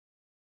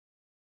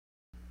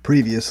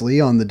Previously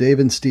on the Dave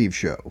and Steve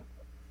Show.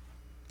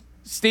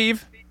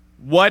 Steve,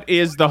 what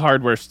is the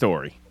hardware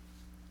story?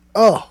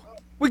 Oh,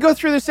 We go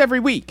through this every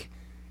week.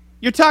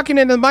 You're talking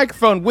into the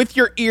microphone with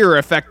your ear,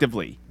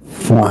 effectively.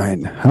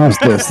 Fine. How's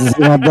this? Is it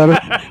not better?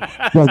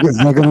 Is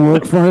that going to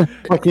work for me?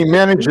 Like he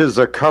manages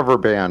a cover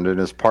band in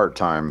his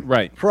part-time.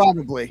 Right.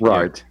 probably.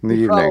 Right. In the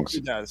He evenings.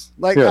 probably does.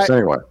 Like, Yes,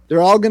 anyway.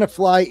 they're all going to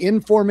fly in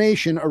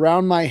formation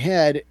around my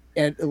head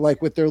and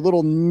like with their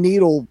little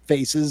needle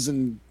faces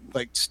and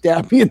like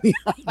stab me in the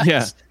eyes.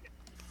 Yeah.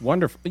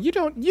 Wonderful. You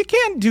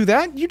can't do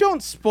that. You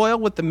don't spoil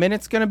what the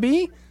minute's going to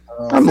be.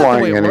 I'm That's not the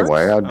lying way it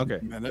anyway. works. I- Okay.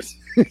 Minutes.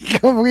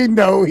 We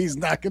know he's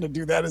not going to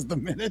do that as the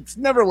minute. It's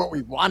never what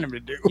we want him to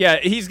do. Yeah,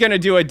 he's going to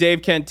do a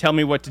Dave Kent tell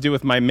me what to do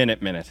with my minute.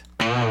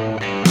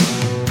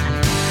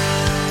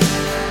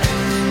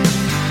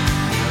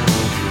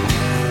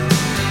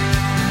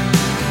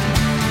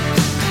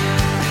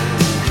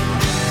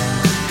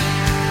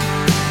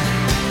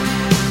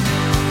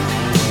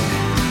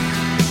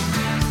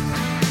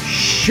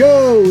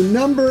 Show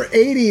number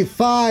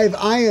 85.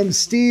 I am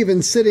Steve,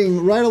 and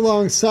sitting right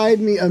alongside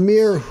me, a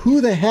mere who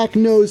the heck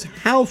knows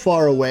how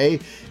far away,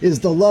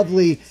 is the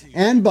lovely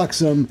and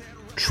buxom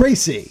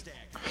Tracy.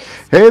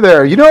 Hey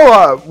there. You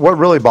know what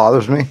really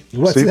bothers me?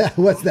 What's Steve? that?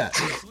 What's that?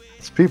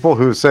 It's people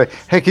who say,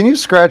 hey, can you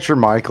scratch your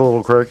mic a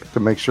little quick to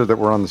make sure that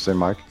we're on the same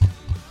mic?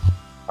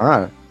 All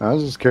right. I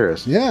was just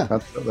curious. Yeah.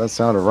 That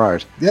sounded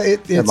right. Yeah,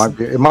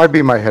 It might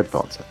be my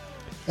headphones.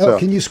 Oh,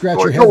 can you scratch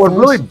your What headphones?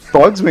 really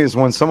bugs me is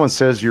when someone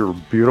says you're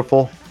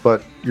beautiful,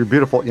 but you're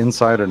beautiful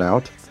inside and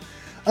out.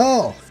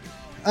 Oh,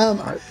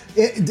 I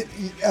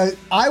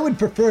would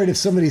prefer it if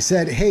somebody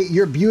said, "Hey,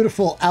 you're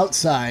beautiful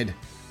outside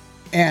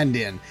and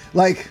in."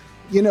 Like,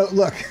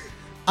 look,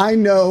 I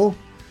know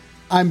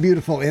I'm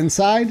beautiful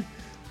inside.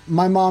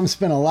 My mom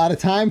spent a lot of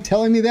time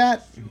telling me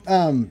that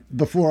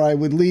before I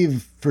would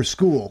leave for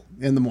school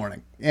in the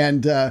morning,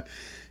 and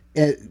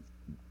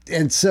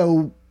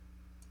so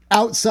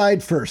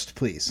outside first,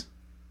 please.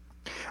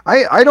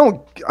 I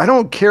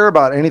don't care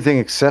about anything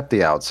except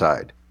the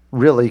outside,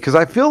 really, because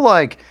I feel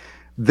like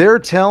they're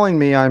telling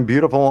me I'm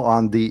beautiful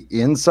on the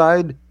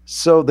inside,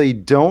 so they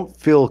don't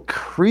feel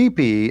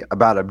creepy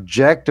about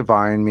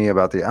objectifying me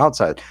about the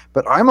outside.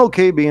 But I'm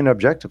okay being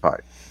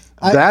objectified.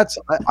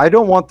 I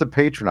don't want the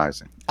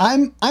patronizing.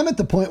 I'm at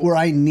the point where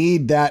I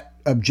need that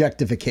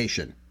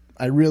objectification.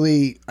 I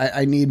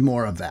need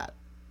more of that.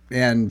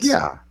 And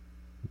Yeah.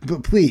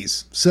 but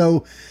please.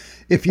 So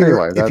if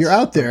you're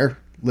out there,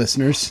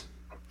 listeners,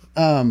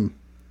 and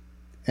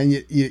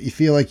you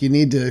feel like you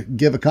need to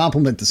give a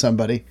compliment to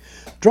somebody,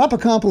 drop a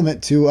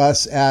compliment to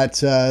us at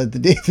the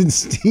Dave and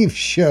Steve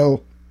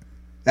Show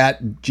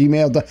at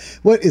gmail.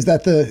 What is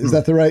that? Is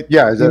that the right?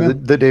 Yeah, email?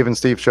 the Dave and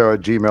Steve Show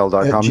at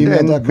gmail.com. At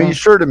gmail.com. And be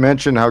sure to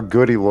mention how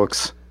good he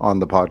looks on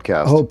the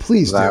podcast. Oh,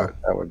 please do.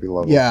 That would be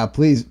lovely. Yeah,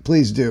 please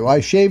do. I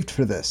shaved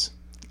for this.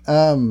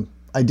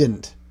 I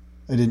didn't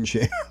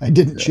shave. I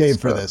didn't shave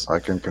for this. I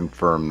can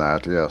confirm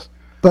that. Yes.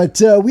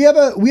 But we have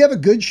a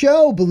good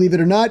show, believe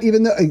it or not.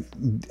 Even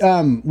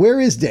though,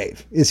 where is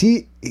Dave?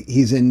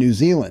 He's in New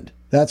Zealand?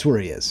 That's where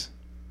he is.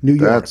 New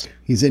York.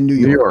 He's in New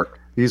York. New York.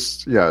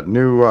 He's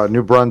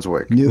New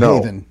Brunswick. New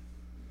Haven.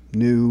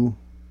 New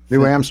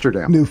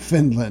Amsterdam. New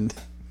Finland.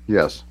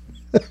 Yes.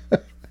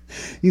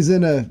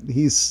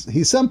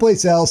 He's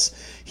someplace else.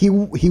 He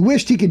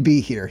wished he could be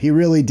here. He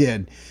really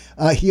did.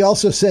 He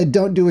also said,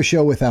 "Don't do a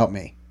show without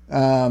me."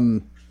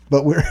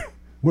 But we're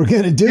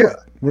gonna do it.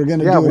 We're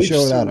gonna do a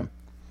show without him.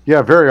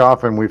 Yeah, very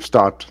often we've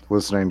stopped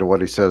listening to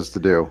what he says to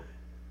do.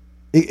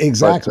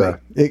 Exactly.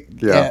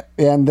 Yeah.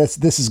 And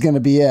this is going to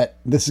be it.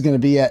 This is going to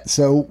be it.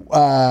 So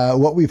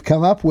what we've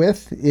come up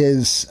with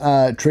is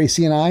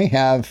Tracy and I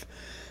have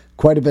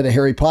quite a bit of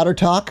Harry Potter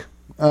talk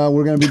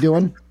we're going to be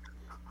doing.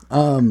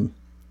 I'm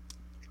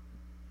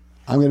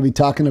going to be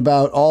talking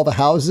about all the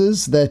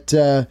houses that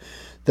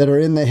are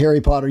in the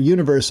Harry Potter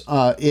universe.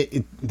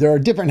 There are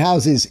different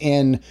houses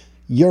in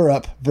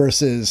Europe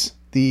versus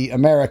the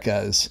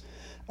Americas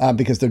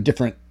because they're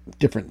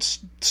different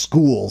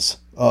schools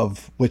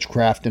of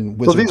witchcraft and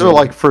wizardry. So these are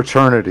like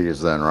fraternities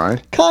then, right?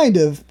 Kind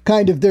of.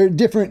 They're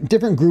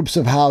different groups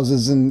of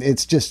houses, and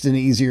it's just an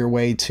easier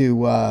way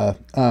to.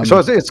 So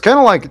it's kind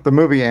of like the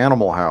movie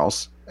Animal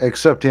House,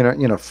 except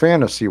in a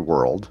fantasy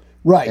world,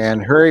 right?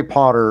 And Harry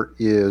Potter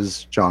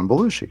is John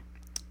Belushi.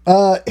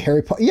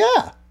 Harry Potter,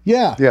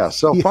 yeah.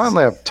 So Yes.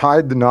 finally, I've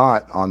tied the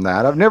knot on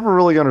that. I've never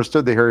really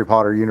understood the Harry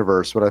Potter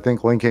universe, but I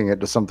think linking it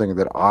to something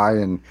that I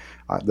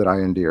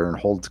endear and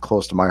hold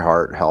close to my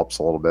heart helps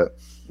a little bit.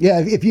 Yeah,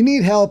 if you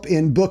need help,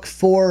 in book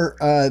 4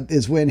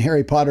 is when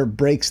Harry Potter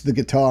breaks the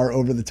guitar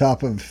over the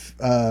top of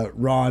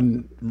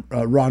Ron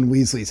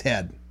Weasley's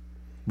head.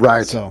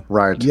 Right. So,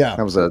 right. yeah.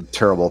 That was a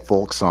terrible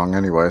folk song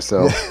anyway.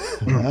 So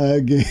I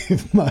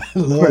gave my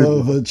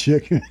love a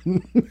chicken.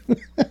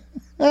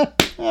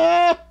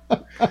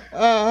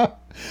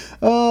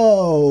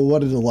 Oh,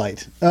 what a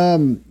delight.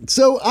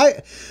 So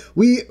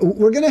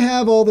we're going to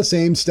have all the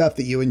same stuff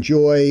that you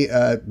enjoy.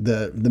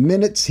 The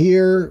minutes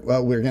here.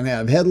 We're going to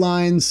have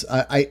headlines.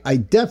 I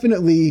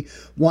definitely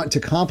want to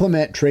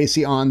compliment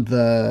Tracy on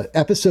the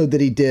episode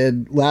that he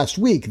did last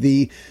week.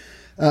 The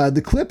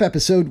clip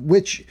episode,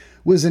 which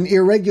was an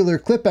irregular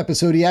clip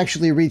episode. He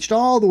actually reached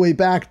all the way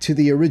back to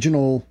the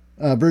original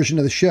version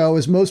of the show.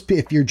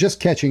 If you're just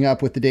catching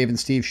up with the Dave and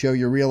Steve show,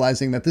 you're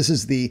realizing that this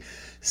is the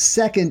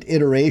second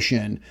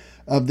iteration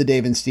of the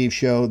Dave and Steve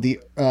show. The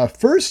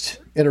first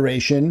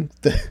iteration,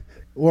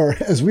 or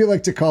as we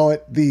like to call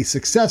it, the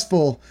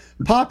successful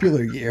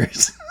popular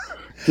years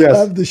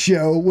of the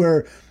show,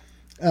 where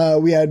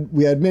we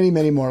had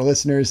many more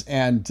listeners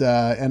and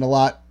a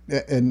lot,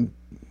 and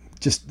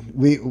just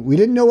we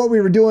didn't know what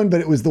we were doing, but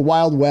it was the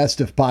Wild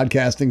West of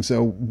podcasting.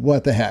 So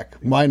what the heck?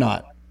 Why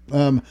not?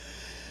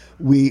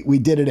 We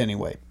did it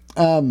anyway.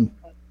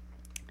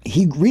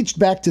 He reached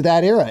back to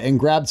that era and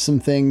grabbed some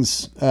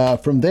things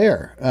from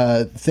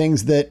there,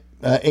 things that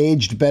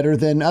aged better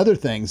than other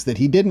things that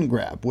he didn't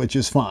grab, which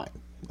is fine.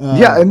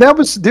 And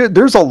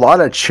there's a lot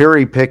of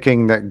cherry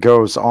picking that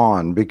goes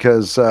on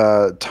because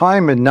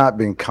time had not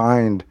been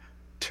kind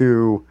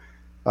to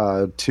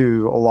a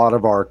lot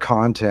of our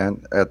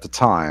content at the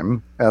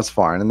time. That's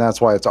fine, and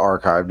that's why it's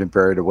archived and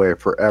buried away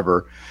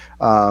forever.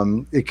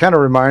 It kind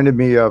of reminded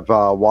me of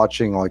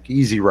watching like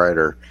Easy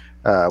Rider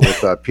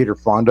with Peter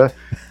Fonda,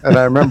 and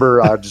I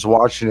remember just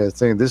watching it,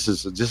 thinking, "This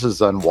is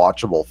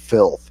unwatchable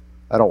filth.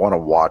 I don't want to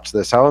watch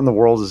this. How in the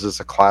world is this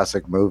a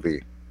classic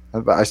movie?"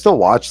 I still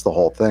watched the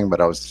whole thing, but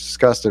I was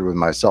disgusted with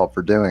myself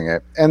for doing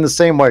it. And the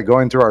same way,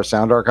 going through our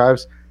sound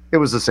archives, it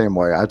was the same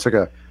way. I took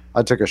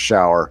a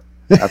shower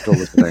after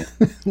listening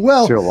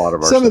well, to a lot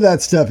of our some of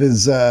that stuff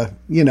is, I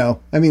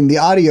mean, the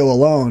audio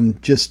alone,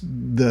 just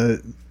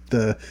the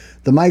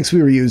mics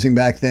we were using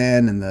back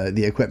then and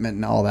the equipment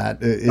and all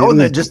that.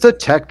 Just the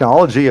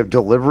technology of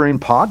delivering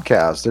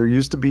podcasts. There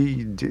used to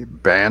be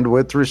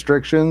bandwidth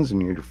restrictions,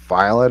 and your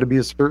file had to be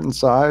a certain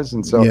size,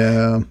 and so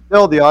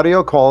the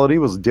audio quality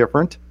was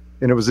different,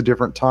 and it was a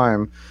different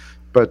time.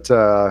 But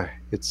that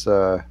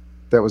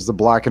was the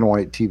black and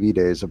white TV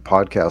days of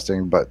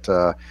podcasting. But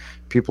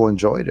people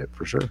enjoyed it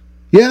for sure.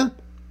 Yeah,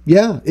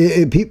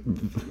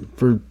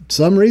 for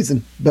some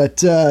reason,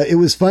 but it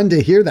was fun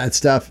to hear that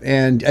stuff,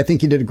 and I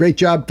think you did a great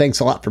job. Thanks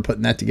a lot for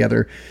putting that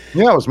together.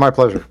 Yeah, it was my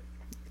pleasure.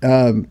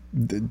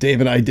 Dave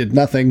and I did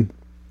nothing.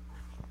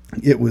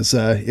 It was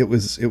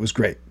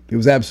great. It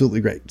was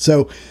absolutely great.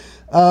 So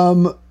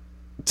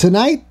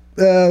tonight,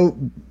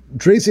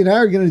 Tracy and I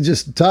are going to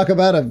just talk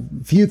about a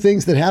few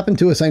things that happened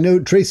to us. I know,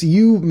 Tracy,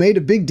 you made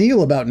a big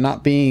deal about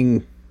not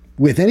being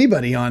with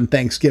anybody on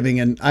Thanksgiving,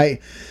 and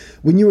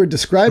when you were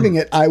describing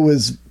it, I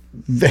was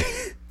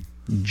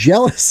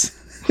jealous.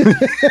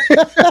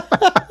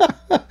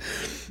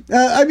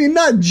 I mean,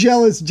 not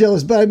jealous,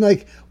 but I'm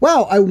like,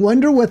 wow, I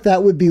wonder what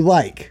that would be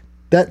like.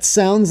 That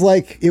sounds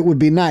like it would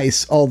be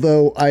nice,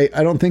 although I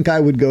don't think I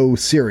would go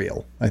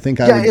cereal. I think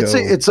I would go...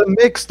 it's a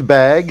mixed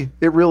bag.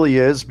 It really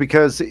is,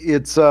 because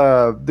it's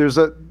there's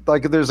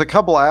a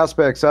couple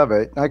aspects of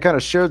it. I kind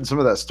of shared some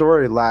of that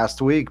story last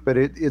week, but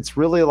it's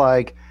really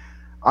like,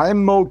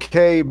 I'm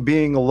okay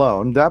being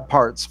alone. That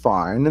part's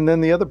fine. And then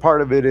the other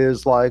part of it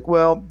is like,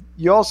 well,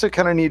 you also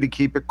kind of need to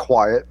keep it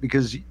quiet,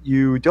 because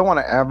you don't want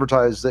to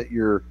advertise that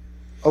you're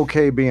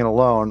okay being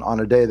alone on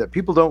a day that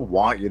people don't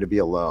want you to be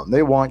alone.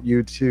 They want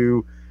you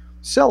to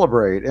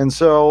celebrate. And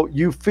so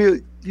you feel,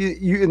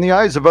 you in the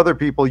eyes of other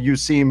people, you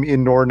seem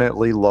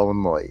inordinately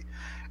lonely.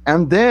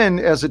 And then,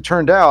 as it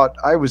turned out,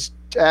 I was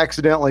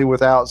accidentally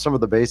without some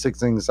of the basic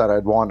things that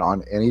I'd want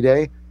on any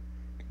day,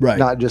 right?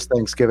 Not just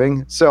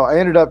Thanksgiving. So I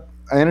ended up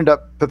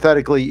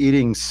pathetically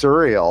eating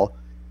cereal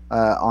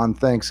on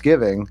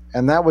Thanksgiving,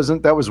 and that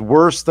was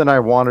worse than I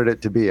wanted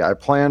it to be. I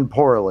planned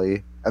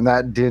poorly, and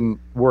that didn't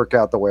work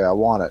out the way I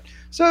wanted.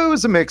 So it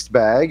was a mixed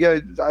bag.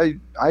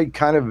 I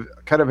kind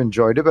of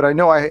enjoyed it, but I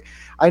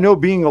know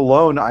being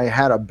alone, I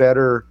had a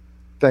better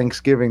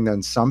Thanksgiving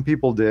than some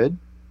people did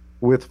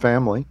with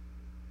family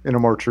in a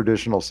more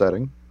traditional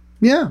setting.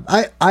 Yeah,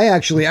 I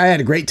had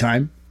a great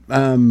time.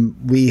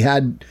 We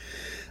had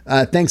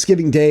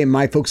Thanksgiving Day, and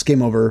my folks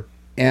came over.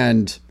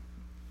 And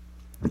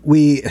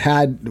we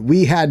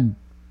had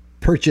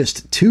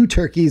purchased 2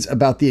 turkeys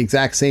about the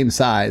exact same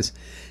size,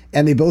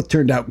 and they both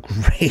turned out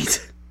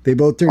great. They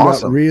both turned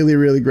out really,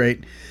 really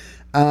great.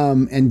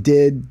 And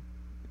did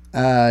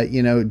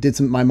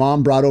some, my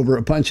mom brought over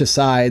a bunch of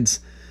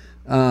sides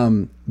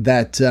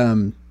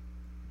that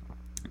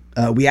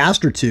we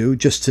asked her to,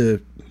 just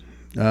to,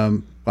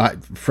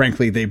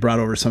 frankly, they brought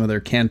over some of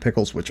their canned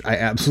pickles, which I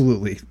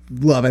absolutely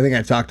love. I think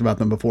I've talked about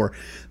them before.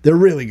 They're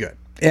really good.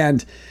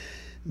 And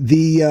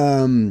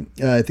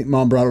I think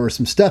Mom brought over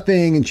some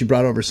stuffing, and she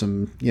brought over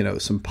some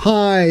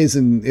pies,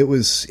 and it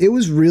was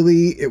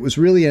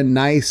really a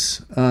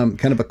nice,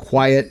 kind of a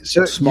quiet,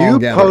 small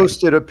gathering. You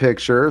posted a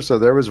picture. So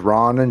there was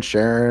Ron and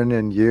Sharon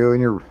and you and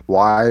your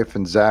wife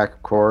and Zach,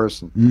 of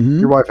course.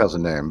 And your wife has a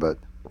name, but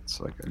It's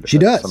like She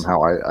does.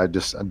 Somehow I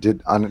just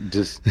did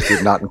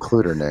not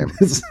include her name.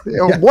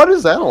 Yeah. What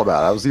is that all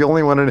about? I was the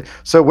only one in it.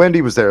 So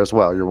Wendy was there as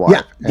well, your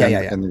wife. Yeah.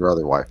 And your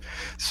other wife.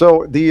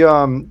 So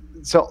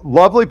so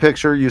lovely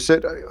picture. You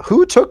said,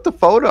 who took the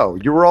photo?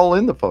 You were all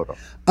in the photo.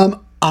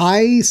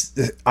 I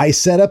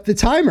set up the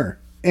timer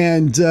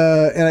and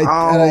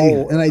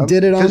I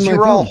did it on my phone. Because you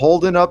were all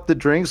holding up the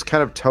drinks,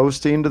 kind of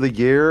toasting to the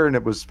gear, and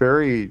it was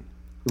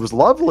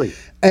lovely.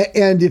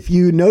 And if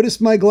you notice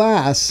my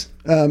glass,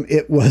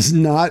 it was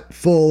not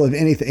full of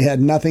anything. It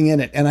had nothing in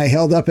it. And I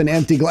held up an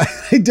empty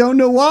glass. I don't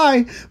know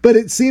why, but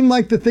it seemed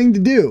like the thing to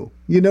do.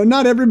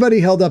 Not everybody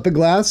held up a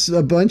glass.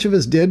 A bunch of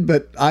us did,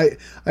 but I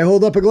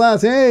hold up a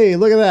glass. Hey,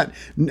 look at that.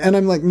 And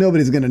I'm like,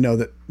 nobody's going to know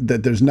that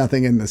there's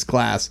nothing in this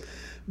glass,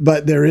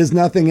 but there is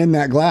nothing in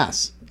that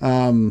glass.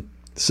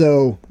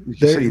 So you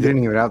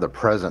didn't even have the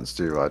presence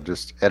to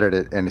just edit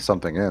it and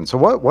something in. So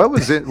what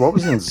was it? What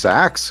was in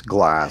Zach's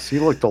glass? He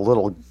looked a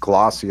little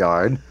glossy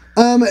eyed.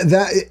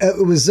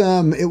 It was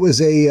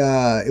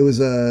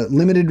a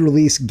limited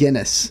release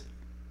Guinness.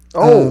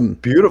 Oh,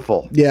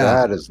 beautiful. Yeah,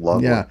 that is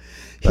lovely. Yeah.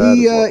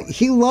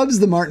 He loves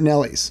the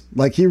Martinellis.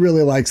 Like, he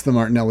really likes the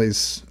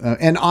Martinellis.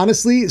 And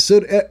honestly, so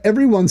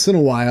every once in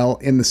a while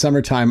in the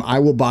summertime, I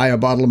will buy a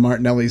bottle of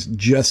Martinellis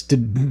just to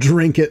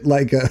drink it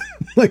like a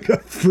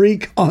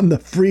freak on the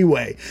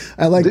freeway.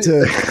 I like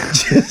to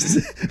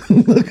just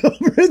look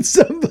over at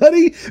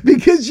somebody,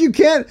 because you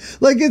can't,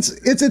 like,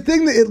 it's a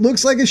thing that it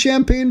looks like a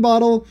champagne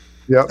bottle.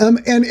 Yep.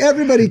 And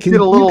everybody can get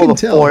a little of the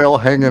tell. foil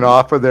hanging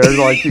off of there,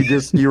 like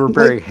you were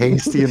very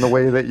hasty in the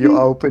way that you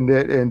opened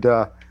it, and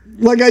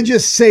like I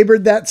just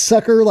sabered that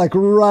sucker like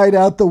right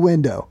out the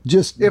window.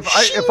 Just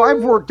if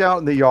I've worked out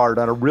in the yard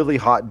on a really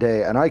hot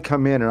day and I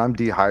come in and I'm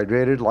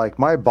dehydrated, like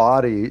my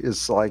body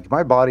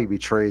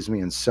betrays me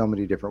in so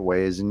many different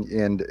ways, and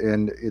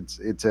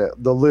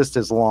the list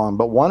is long,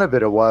 but one of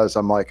it was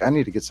I'm like, I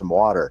need to get some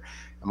water,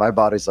 and my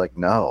body's like,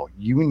 no,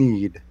 you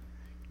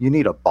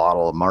need a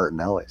bottle of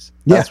Martinelli's.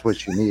 That's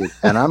what you need.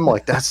 And I'm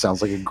like, that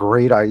sounds like a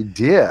great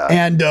idea.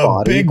 And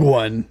a big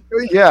one.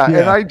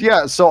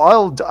 Yeah. So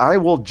I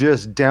will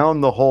just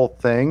down the whole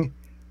thing.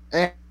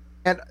 And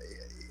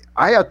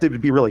I have to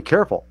be really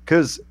careful,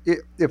 because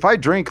if I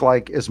drink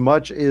like as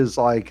much as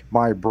like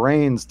my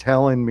brain's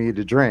telling me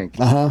to drink,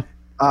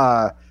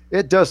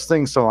 it does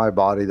things to my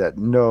body that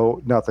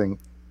nothing.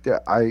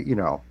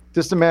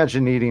 Just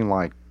imagine eating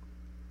like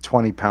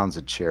 20 pounds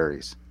of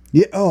cherries.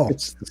 Yeah. Oh,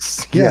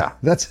 yeah.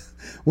 That's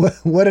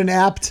what an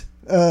apt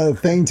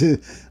thing to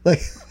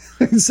like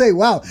say.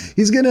 Wow,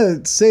 he's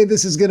gonna say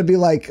this is gonna be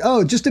like,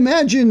 oh, just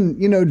imagine,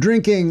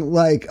 drinking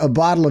like a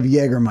bottle of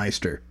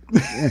Jägermeister.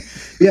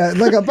 Yeah,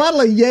 like a bottle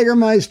of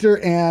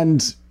Jägermeister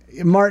and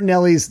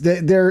Martinelli's.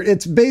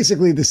 It's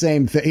basically the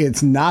same thing.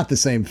 It's not the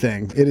same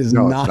thing. It is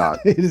not.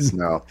 It is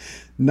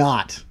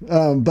not.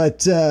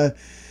 But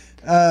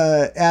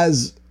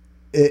as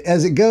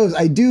it goes,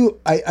 I do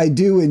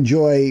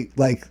enjoy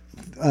like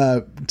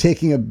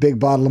taking a big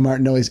bottle of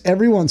Martinelli's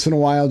every once in a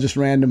while, just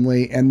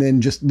randomly, and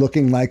then just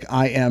looking like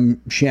I am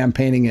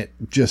champagning it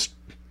just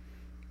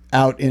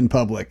out in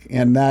public.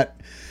 And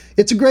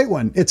it's a great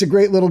one. It's a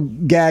great little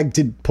gag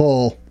to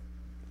pull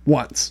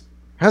once.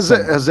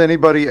 Has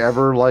anybody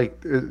ever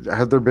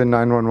have there been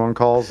 911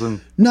 calls?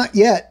 And not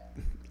yet.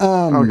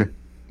 Okay.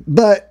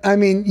 But I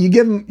mean, you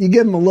give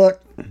them a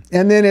look,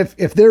 and then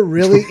if they're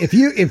really, if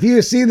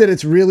you see that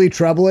it's really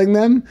troubling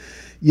them,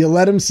 you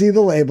let them see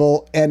the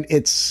label, and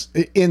it's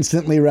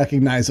instantly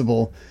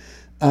recognizable.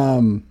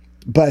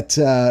 But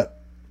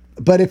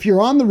if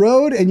you're on the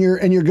road and you're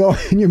going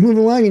and you're moving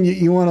along and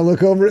you want to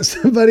look over at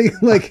somebody,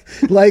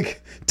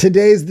 like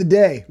today's the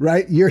day,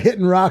 right? You're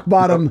hitting rock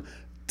bottom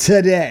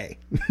today,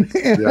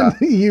 and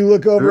you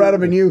look over at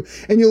them and you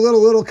let a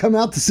little come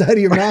out the side of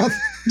your mouth,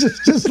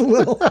 just a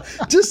little out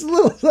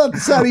the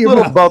side of your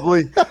mouth,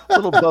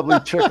 little bubbly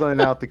trickling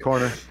out the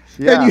corner.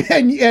 Yeah.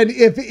 And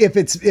if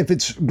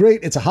it's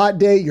great, it's a hot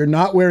day, you're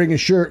not wearing a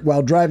shirt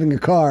while driving a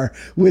car,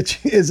 which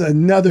is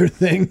another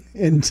thing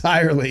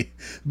entirely.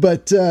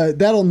 But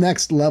that'll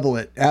next level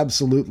it,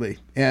 absolutely.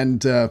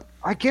 And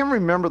I can't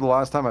remember the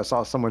last time I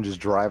saw someone just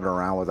driving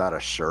around without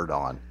a shirt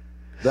on.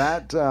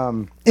 That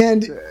and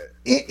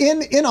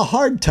in a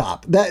hard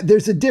top, that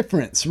there's a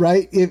difference,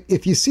 right?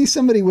 If you see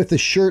somebody with a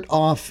shirt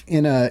off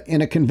in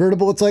a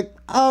convertible, it's like,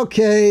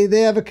 okay,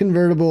 they have a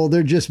convertible,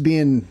 they're just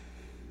being,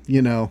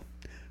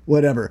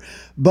 whatever.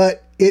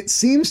 But it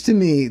seems to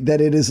me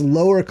that it is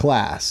lower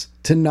class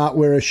to not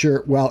wear a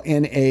shirt while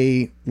in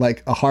a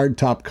hard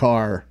top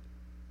car,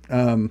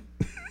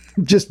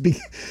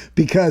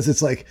 because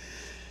it's like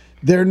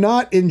they're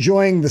not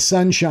enjoying the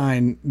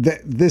sunshine.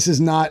 That this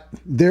is not,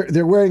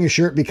 they're wearing a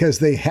shirt because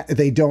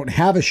they don't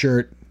have a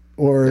shirt,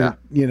 or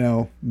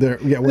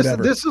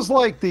whatever. This is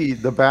like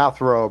the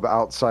bathrobe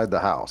outside the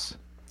house.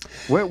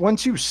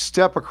 Once you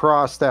step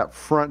across that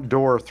front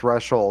door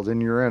threshold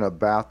and you're in a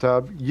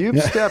bathtub,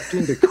 you've stepped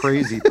into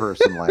crazy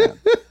person land.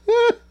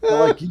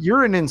 Like,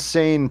 you're an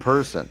insane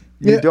person.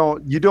 You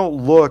don't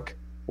look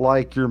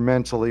like you're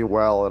mentally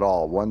well at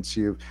all.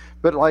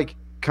 But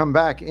come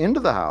back into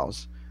the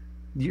house,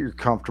 you're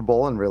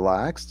comfortable and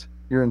relaxed.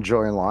 You're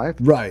enjoying life.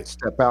 Right.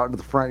 Step out into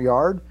the front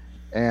yard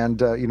and,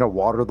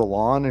 water the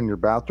lawn in your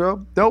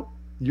bathrobe. Nope.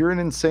 You're an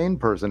insane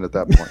person at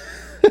that point.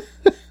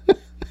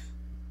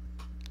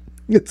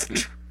 It's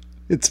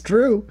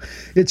true.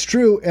 It's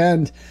true.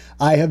 And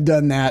I have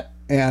done that.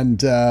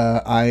 And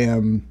I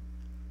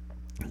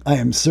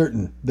am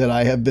certain that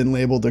I have been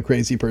labeled a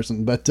crazy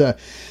person. But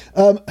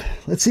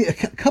let's see, a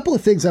couple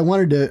of things I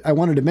wanted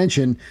to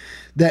mention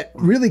that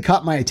really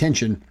caught my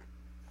attention.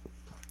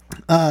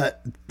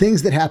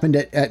 Things that happened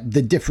at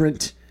the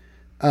different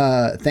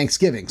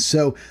Thanksgiving.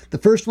 So the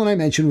first one I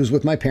mentioned was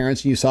with my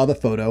parents, and you saw the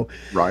photo,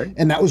 Right?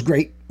 and that was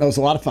great. That was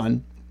a lot of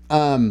fun.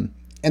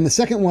 And the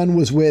second one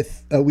was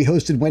with we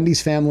hosted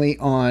Wendy's family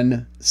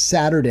on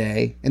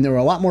Saturday, and there were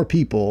a lot more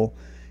people,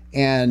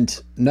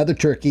 and another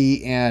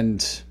turkey,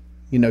 and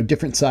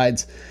different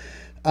sides.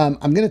 I'm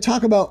going to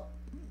talk about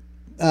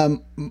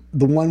the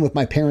one with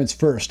my parents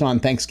first on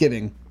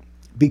Thanksgiving,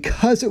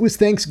 because it was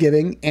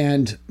Thanksgiving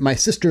and my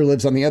sister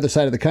lives on the other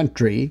side of the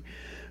country.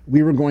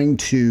 We were going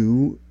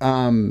to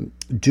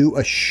do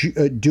a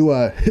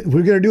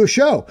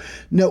show.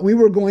 No, we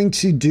were going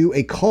to do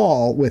a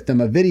call with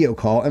them, a video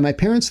call, and my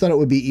parents thought it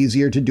would be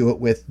easier to do it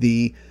with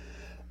the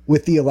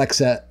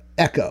Alexa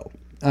Echo,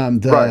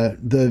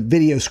 the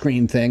video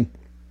screen thing.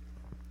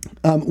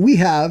 We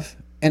have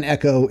an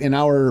Echo in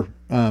our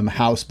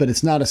house, but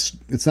it's not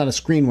a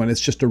screen one.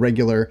 It's just a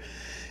regular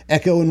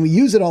Echo, and we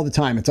use it all the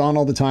time. It's on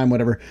all the time,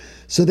 whatever.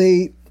 So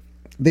they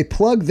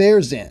plug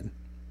theirs in,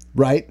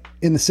 right,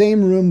 in the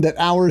same room that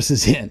ours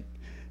is in.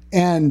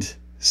 And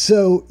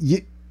so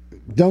you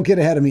don't get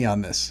ahead of me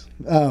on this.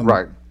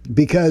 Right.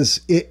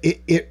 Because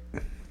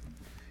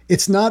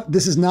it's not,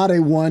 this is not a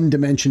one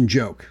dimension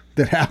joke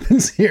that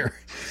happens here.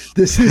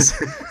 This is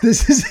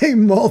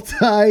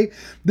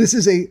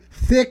a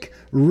thick,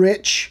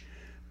 rich,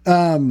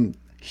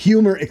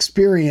 humor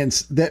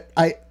experience that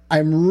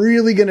I'm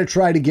really going to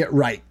try to get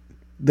right,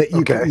 that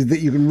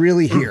you can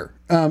really hear.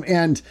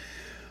 And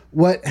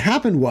what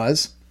happened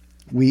was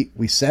we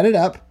set it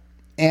up,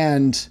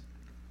 and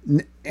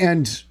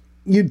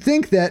you'd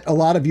think that a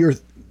lot of your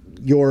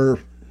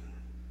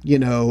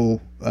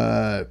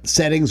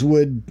settings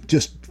would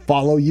just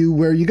follow you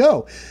where you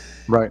go.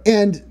 Right.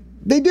 And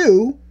they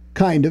do,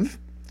 kind of,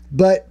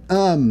 but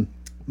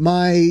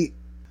my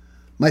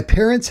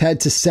parents had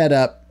to set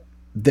up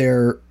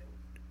their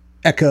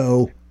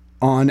Echo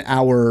on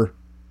our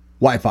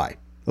Wi-Fi.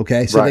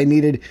 Okay. So they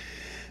needed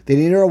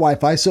our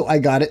Wi-Fi. So I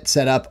got it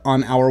set up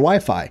on our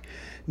Wi-Fi.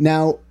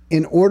 Now,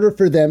 in order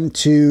for them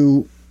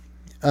to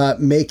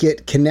make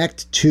it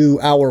connect to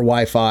our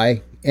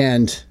Wi-Fi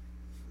and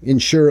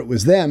ensure it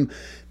was them,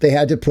 they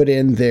had to put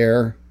in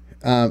their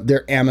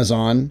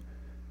Amazon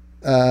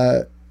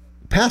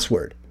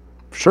password.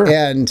 Sure.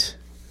 And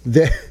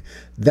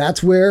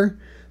that's where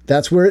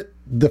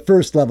the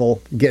first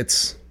level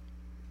gets,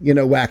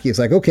 wacky. It's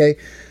like, okay,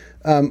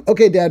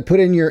 Dad, put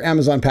in your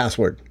Amazon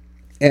password.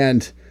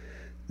 And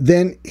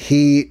then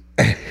he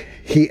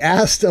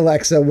asked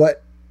Alexa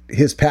what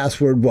his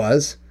password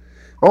was.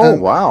 Oh,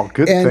 wow.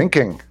 Good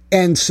thinking.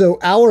 And so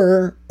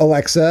our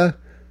Alexa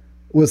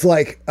was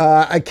like,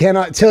 I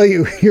cannot tell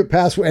you your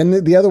password.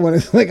 And the other one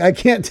is like, I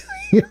can't tell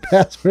you your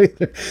password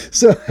either.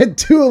 So I had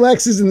two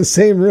Alexas in the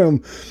same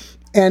room,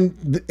 and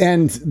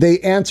they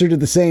answered to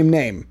the same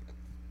name.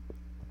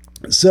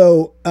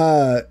 So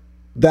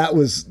that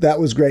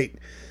was great.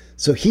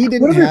 So he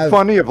didn't Wouldn't it have. be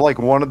funny if like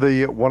one of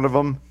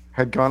them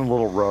had gone a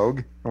little rogue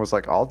and was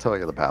like, I'll tell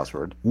you the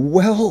password.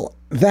 Well,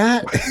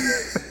 that.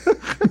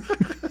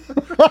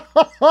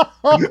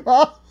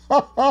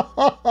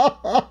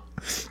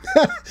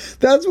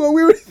 That's what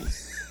we were.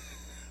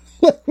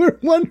 We're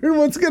wondering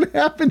what's going to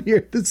happen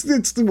here. They're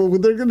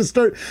going to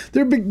start.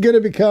 They're going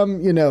to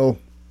become. They're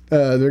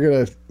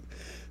going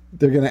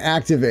to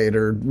activate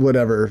or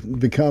whatever.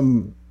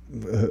 Become.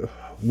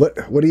 What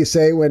do you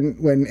say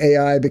when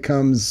AI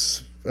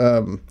becomes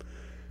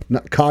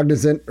not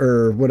cognizant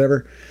or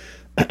whatever,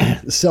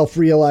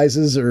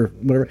 self-realizes or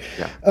whatever?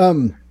 Yeah.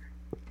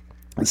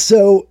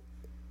 So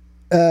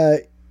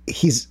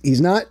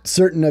he's not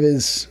certain of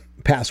his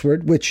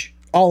password, which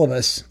all of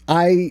us,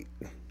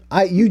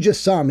 you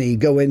just saw me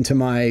go into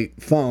my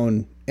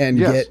phone and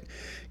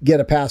get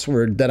a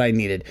password that I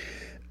needed.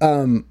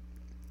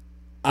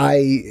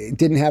 I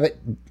didn't have it.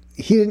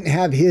 He didn't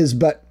have his,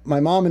 but my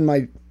mom and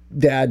my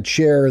dad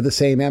share the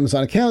same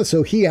Amazon account.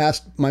 So he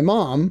asked my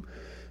mom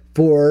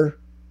for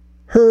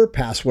her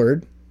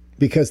password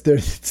because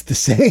it's the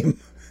same.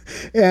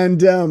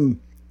 And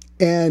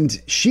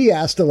she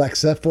asked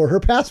Alexa for her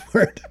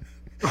password.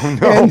 Oh,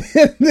 no.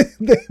 And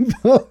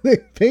they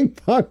ping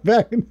pong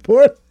back and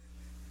forth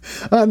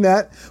on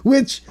that,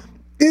 which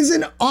is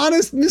an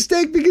honest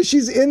mistake because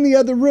she's in the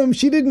other room.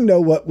 She didn't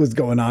know what was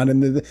going on.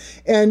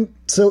 And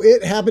so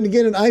it happened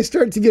again, and I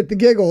start to get the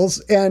giggles,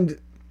 and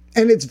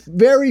it's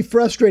very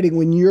frustrating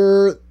when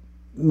you're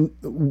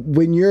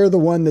the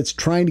one that's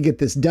trying to get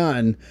this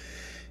done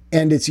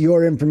and it's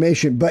your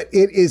information, but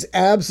it is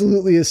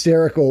absolutely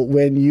hysterical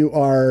when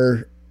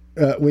you're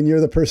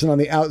the person on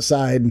the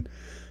outside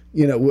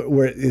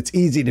where it's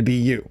easy to be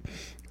you.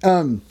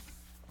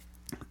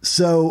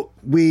 So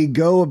we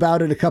go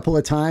about it a couple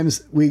of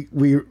times. We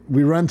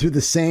run through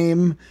the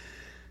same,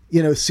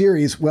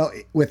 series. Well,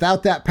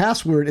 without that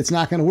password, it's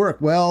not going to work.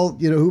 Well,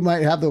 who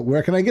might have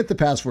where can I get the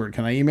password?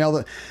 Can I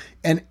email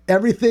and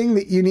everything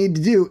that you need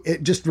to do,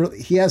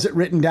 he has it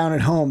written down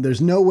at home.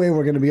 There's no way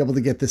we're going to be able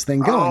to get this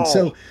thing going. Oh.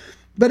 So,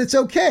 but it's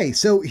okay.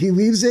 So he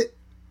leaves it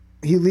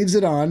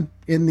on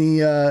in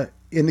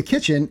the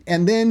kitchen,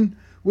 and then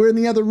we're in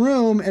the other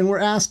room and we're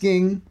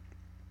asking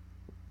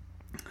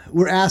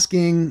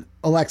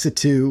Alexa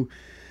to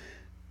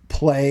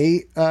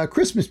play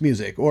Christmas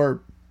music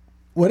or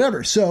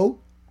whatever. So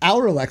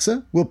our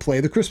Alexa will play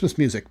the Christmas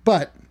music,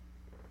 but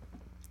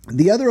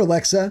the other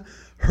Alexa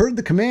heard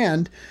the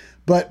command,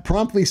 but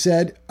promptly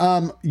said,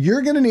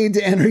 you're going to need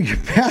to enter your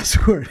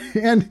password.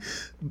 And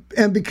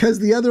because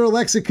the other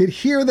Alexa could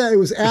hear that it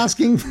was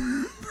asking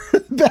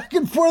back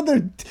and forth,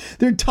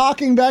 they're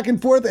talking back and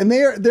forth, and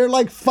they're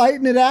like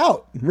fighting it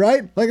out,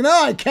 right? Like, no,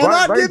 I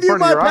cannot give you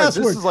my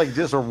password. This is like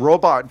just a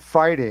robot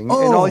fighting, and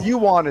all you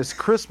want is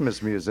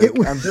Christmas music,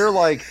 and they're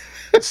like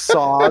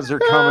saws are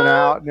coming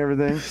out and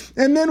everything.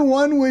 And then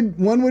one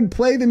would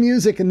play the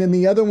music, and then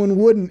the other one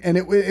wouldn't, and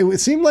it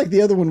seemed like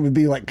the other one would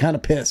be like kind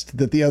of pissed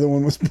that the other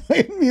one was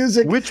playing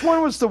music. Which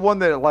one was the one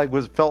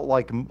that felt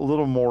like a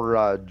little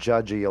more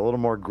judgy, a little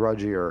more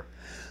grudgier?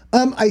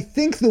 I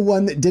think the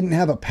one that didn't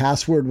have a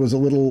password was a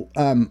little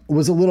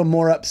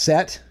more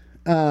upset.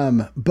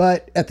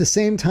 But at the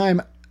same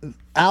time,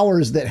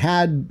 ours that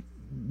had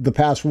the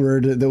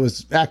password that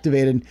was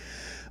activated,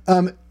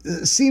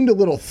 seemed a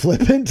little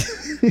flippant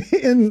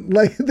and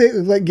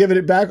they giving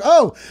it back.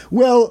 Oh,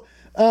 well,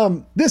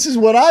 this is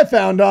what I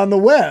found on the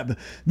web.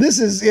 This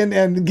is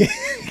and gave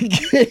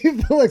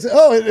Alexa,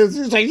 it's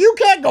just like, you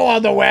can't go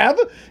on the web.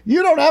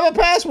 You don't have a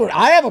password.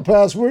 I have a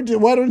password.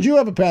 Why don't you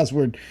have a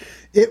password?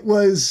 It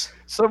was.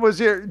 So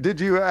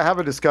did you have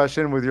a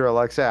discussion with your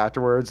Alexa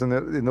afterwards? And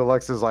the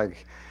Alexa's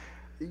like,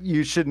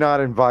 you should not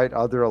invite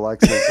other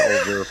Alexas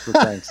over for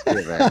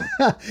Thanksgiving.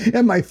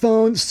 And my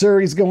phone,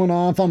 Siri's going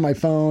off on my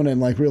phone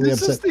and like really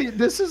upset.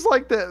 This is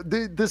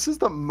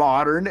the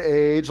modern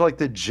age, like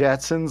the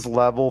Jetsons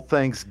level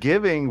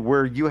Thanksgiving,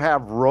 where you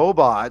have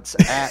robots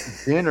at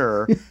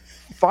dinner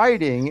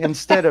fighting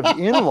instead of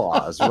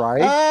in-laws,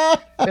 right?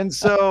 And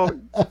so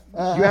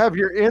you have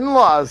your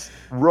in-laws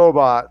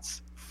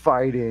robots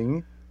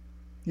fighting,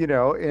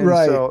 and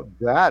right. So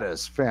that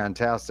is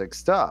fantastic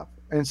stuff.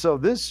 And so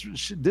this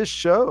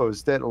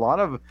shows that a lot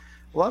of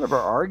our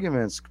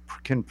arguments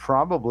can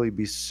probably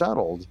be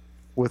settled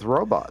with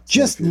robots.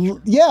 Just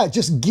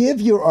give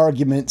your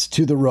arguments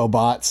to the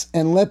robots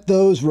and let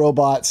those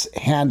robots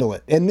handle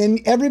it, and then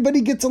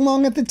everybody gets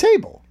along at the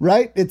table,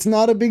 right? It's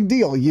not a big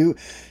deal. You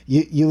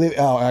leave.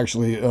 Oh,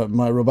 actually,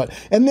 my robot,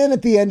 and then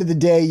at the end of the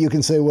day, you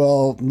can say,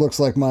 well,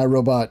 looks like my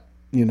robot,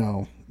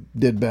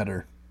 did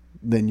better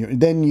than you.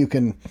 Then you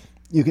can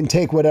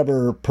take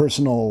whatever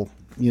personal,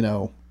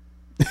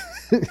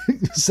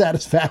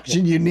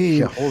 satisfaction you need.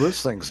 Yeah, well,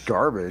 this thing's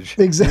garbage.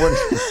 Exactly.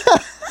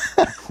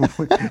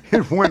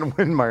 It wouldn't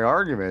win my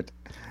argument.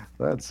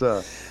 That's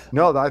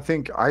no. I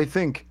think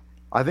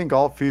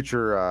all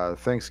future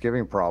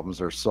Thanksgiving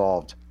problems are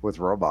solved with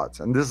robots,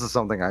 and this is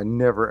something I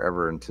never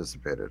ever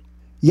anticipated.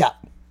 Yeah,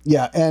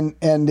 and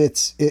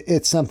it's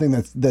something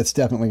that's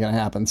definitely going to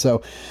happen.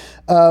 So,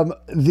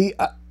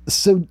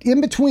 so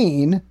in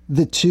between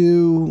the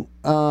two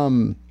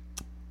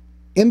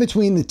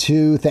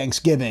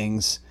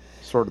Thanksgivings.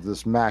 Sort of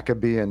this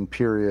Maccabean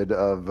period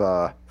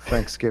of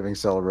Thanksgiving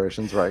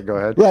celebrations, right? Go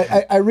ahead.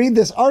 Right. I read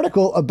this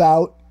article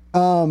about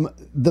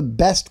the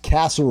best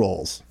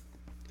casseroles,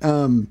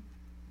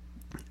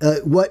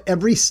 what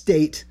every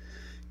state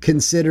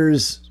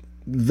considers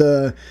is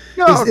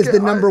the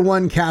number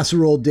one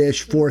casserole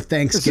dish for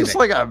Thanksgiving. Is this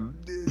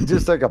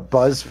just like a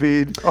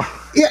BuzzFeed?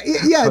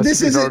 Yeah.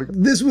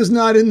 This was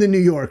not in the New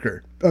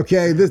Yorker.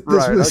 Okay, this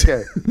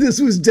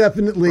was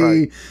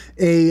definitely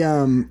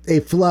a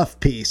fluff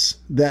piece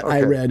that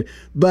I read,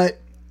 but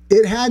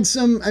it had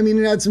some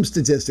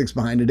statistics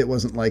behind it. It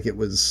wasn't like it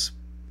was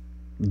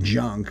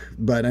junk,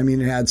 but it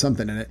had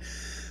something in it.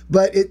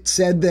 But it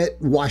said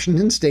that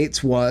Washington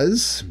State's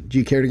was. Do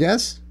you care to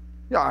guess?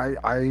 Yeah,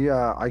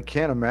 I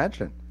can't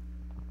imagine.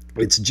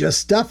 It's just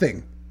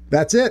stuffing.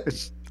 That's it.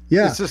 It's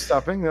just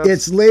stuffing.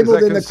 It's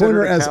labeled in the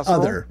corner as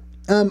other.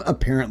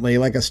 Apparently,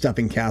 like a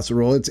stuffing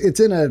casserole. It's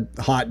in a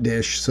hot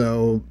dish,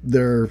 so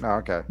they're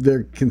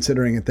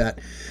considering it that.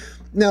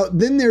 Now,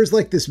 then there's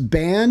like this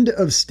band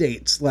of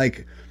states,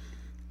 like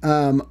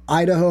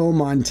Idaho,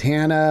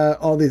 Montana,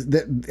 all these,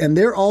 and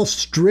they're all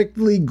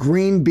strictly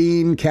green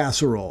bean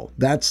casserole.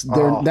 That's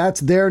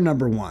their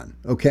number one.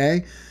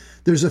 Okay,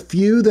 there's a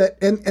few that,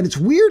 and it's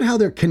weird how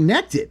they're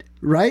connected,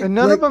 right? And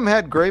none of them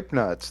had grape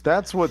nuts.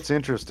 That's what's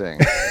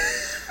interesting.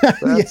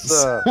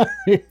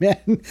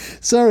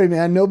 Sorry,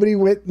 man. Nobody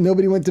went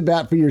to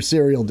bat for your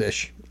cereal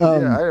dish.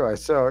 Anyway.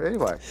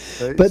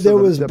 But there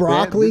was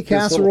broccoli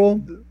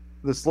casserole.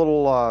 This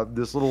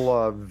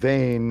little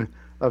vein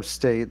of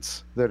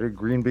states that are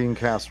green bean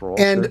casserole.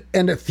 And Sure.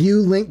 and a few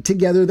linked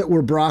together that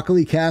were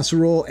broccoli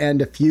casserole,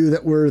 and a few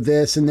that were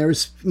this. And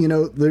there's,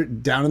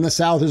 down in the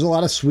South, there's a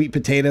lot of sweet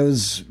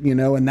potatoes,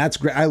 and that's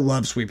great. I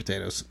love sweet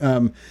potatoes.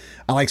 I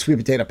like sweet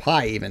potato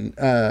pie even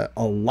a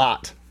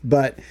lot.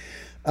 But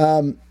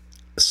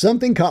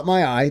something caught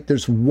my eye.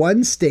 There's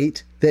one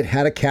state that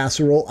had a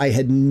casserole I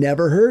had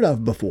never heard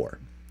of before,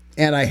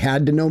 and I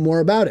had to know more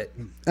about it.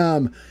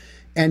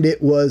 And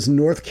it was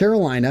North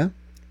Carolina,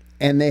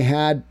 and they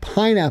had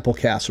pineapple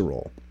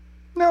casserole.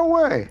 No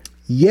way.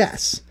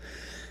 Yes.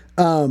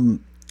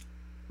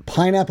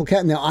 Pineapple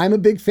cat. Now, I'm a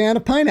big fan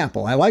of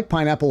pineapple. I like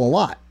pineapple a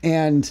lot.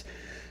 And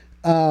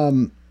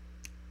so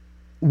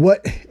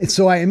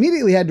I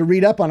immediately had to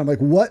read up on it. I'm like,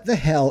 what the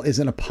hell is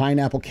in a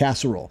pineapple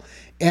casserole?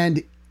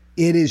 And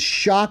it is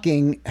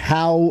shocking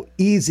how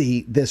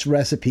easy this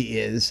recipe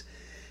is,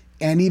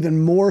 and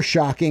even more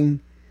shocking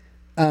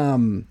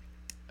how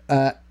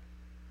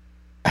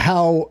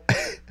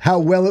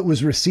well it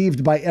was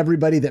received by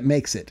everybody that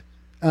makes it.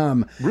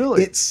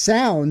 Really? It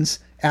sounds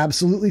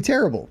absolutely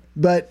terrible,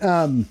 but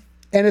and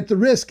at the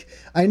risk,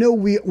 I know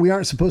we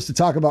aren't supposed to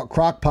talk about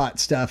crock pot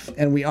stuff,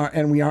 and we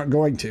aren't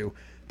going to,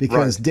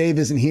 because Right. Dave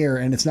isn't here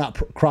and it's not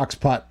crock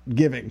pot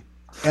giving.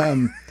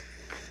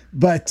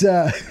 But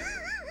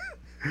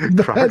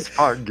Crock's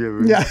pot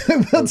giving. yeah, I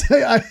will tell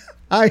you,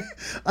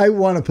 I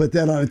want to put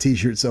that on a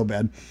t-shirt so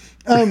bad.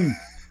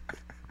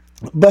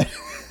 But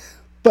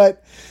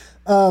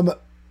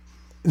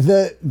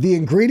the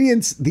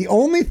ingredients, the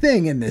only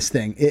thing in this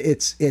thing,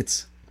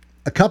 it's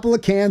a couple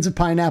of cans of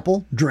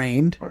pineapple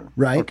drained,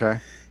 right? Okay.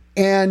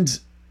 And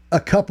a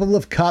couple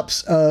of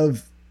cups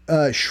of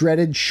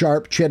shredded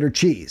sharp cheddar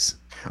cheese.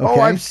 Okay?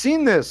 Oh, I've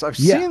seen this. I've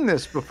Yeah. seen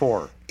this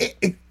before.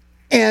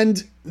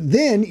 And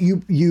then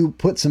you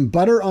put some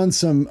butter on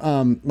some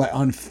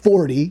on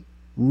 40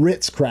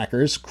 Ritz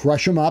crackers,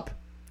 crush them up,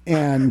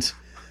 and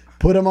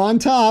put them on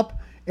top,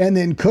 and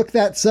then cook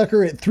that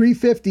sucker at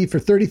 350 for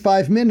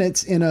 35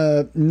 minutes in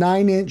a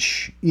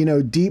 9-inch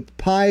deep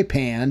pie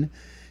pan,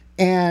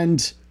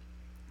 and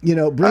bring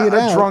it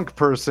out. A drunk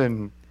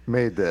person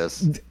made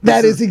this.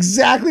 That is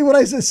exactly what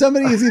I said.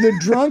 Somebody is either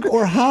drunk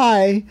or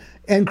high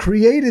and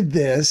created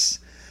this,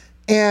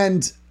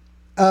 and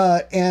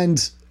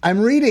I'm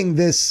reading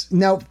this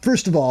now.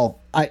 First of all,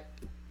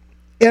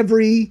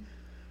 every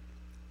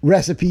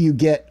recipe you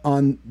get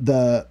on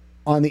the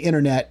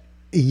internet,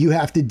 you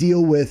have to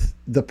deal with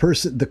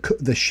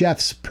the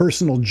chef's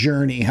personal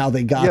journey, how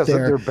they got Yes,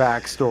 there. their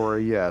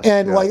backstory. Yes.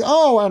 And yes.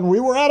 and we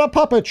were at a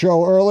puppet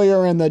show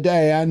earlier in the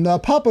day, and the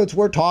puppets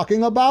were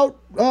talking about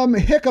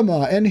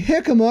jicama, and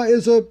jicama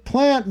is a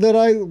plant that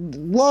I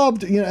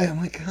loved.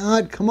 I'm like,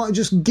 God, come on,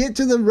 just get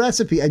to the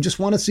recipe. I just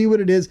want to see what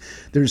it is.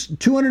 There's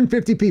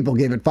 250 people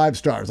gave it 5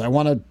 stars. I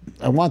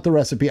want the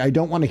recipe. I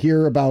don't want to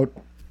hear about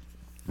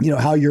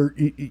how your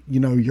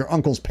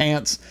uncle's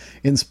pants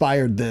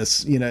inspired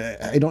this.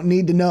 I don't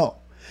need to know.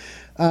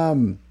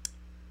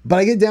 But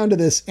I get down to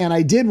this, and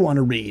I did want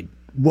to read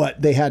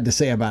what they had to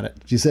say about it.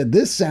 She said,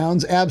 "This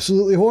sounds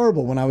absolutely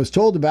horrible when I was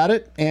told about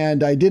it,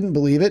 and I didn't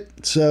believe it.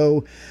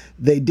 So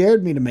they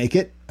dared me to make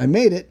it. I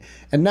made it,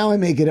 and now I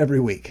make it every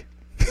week."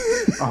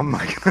 Oh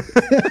my God.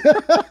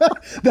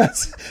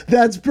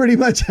 That's pretty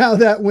much how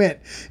that went.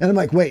 And I'm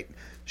like, wait,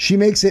 she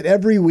makes it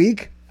every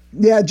week?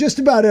 Yeah, I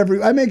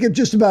make it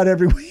just about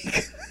every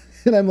week.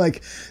 And I'm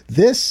like,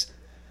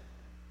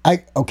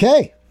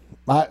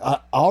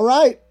 all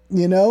right,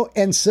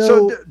 and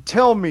so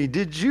Tell me,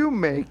 did you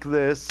make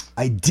this?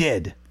 I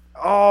did.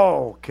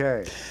 Oh,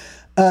 okay.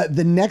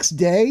 The next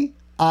day,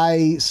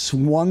 I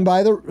swung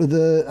by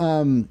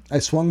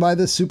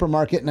the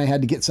supermarket, and I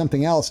had to get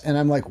something else. And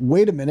I'm like,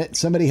 wait a minute,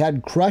 somebody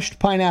had crushed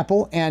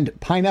pineapple and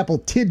pineapple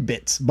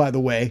tidbits. By the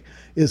way,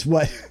 is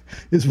what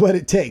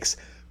it takes.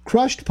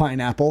 Crushed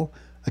pineapple,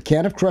 a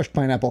can of crushed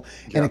pineapple,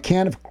 and a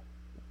can of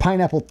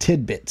pineapple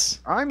tidbits.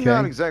 I'm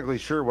not exactly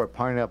sure what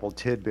pineapple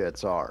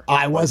tidbits are.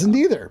 I wasn't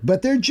either,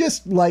 but they're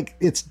just like,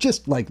 it's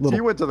just like little.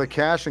 You went to the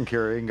cash and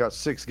carry and got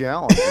 6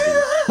 gallons of these.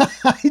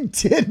 I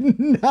did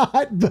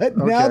not, but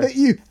now that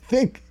you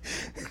think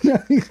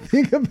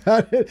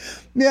about it,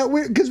 yeah,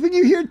 because when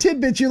you hear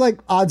tidbits, you're like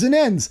odds and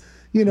ends.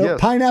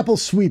 Yes. Pineapple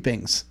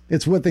sweepings.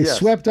 It's what they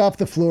swept off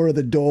the floor of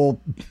the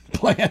Dole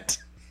plant.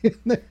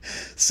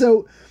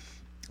 So,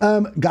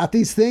 got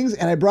these things,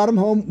 and I brought them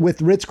home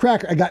with Ritz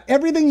cracker. I got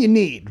everything you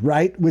need,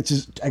 right? Which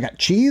is, I got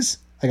cheese,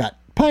 I got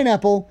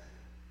pineapple,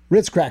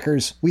 Ritz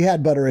crackers. We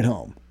had butter at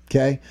home.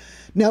 Okay.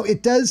 Now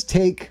it does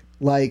take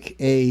like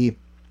a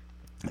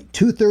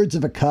 2/3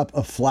 of a cup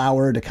of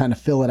flour to kind of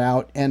fill it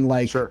out, and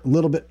like a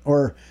little bit,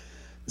 or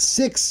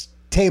 6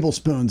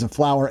 tablespoons of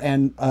flour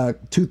and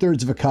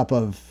 2/3 of a cup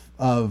of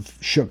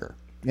sugar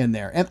in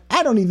there. And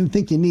I don't even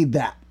think you need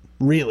that,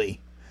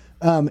 really.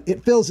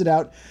 It fills it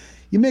out.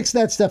 You mix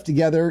that stuff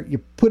together, you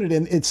put it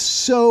in. It's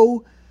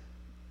so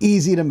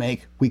easy to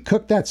make. We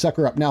cooked that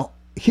sucker up. Now,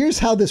 here's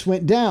how this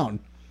went down.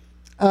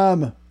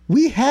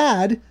 We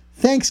had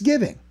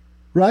Thanksgiving,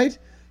 right?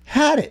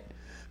 Had it.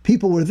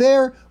 People were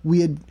there.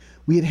 We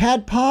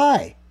had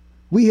pie.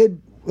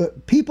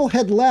 People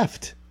had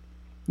left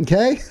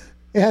Okay.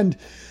 And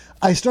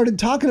I started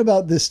talking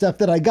about this stuff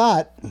that I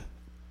got.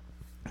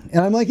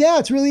 And I'm like, yeah,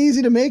 it's really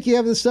easy to make. You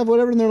have this stuff,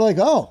 whatever. And they're like,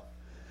 oh,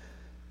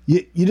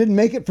 you didn't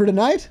make it for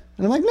tonight?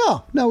 And I'm like,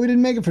 no, we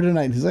didn't make it for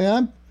tonight. He's like,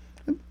 I'm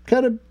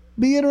kind of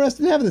be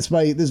interested in having this.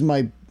 This is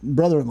my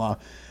brother-in-law.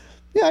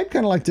 Yeah, I'd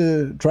kind of like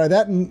to try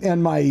that.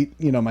 And my,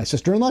 my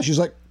sister-in-law, she's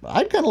like,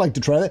 I'd kind of like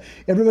to try that.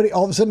 Everybody,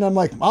 all of a sudden, I'm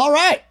like, all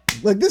right.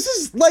 Like, this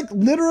is like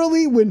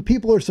literally when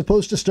people are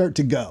supposed to start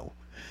to go.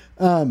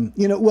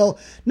 Well,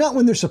 not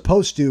when they're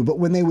supposed to, but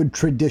when they would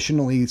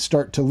traditionally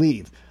start to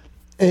leave.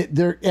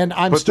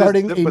 I'm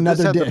starting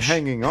another dish. Them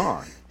hanging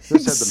on.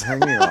 This had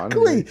them hanging on.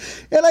 Exactly.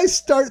 And I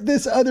start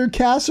this other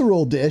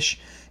casserole dish,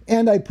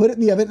 and I put it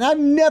in the oven. And I've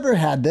never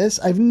had this.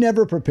 I've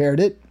never prepared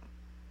it.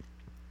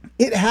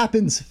 It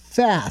happens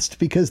fast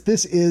because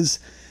this is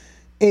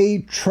a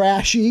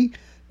trashy,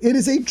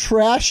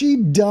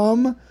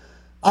 dumb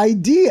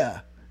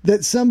idea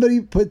that somebody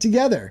put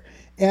together.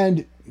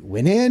 And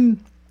went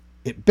in,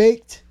 it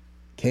baked,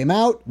 came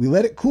out. We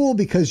let it cool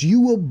because we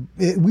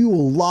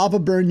will lava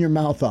burn your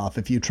mouth off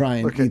if you try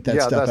and eat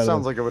that stuff. Yeah, that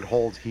sounds like it would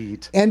hold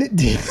heat. And it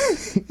did.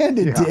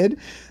 Did.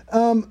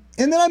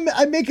 And then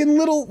I'm making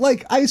little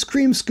like ice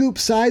cream scoop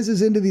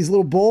sizes into these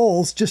little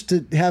bowls just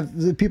to have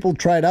the people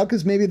try it out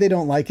because maybe they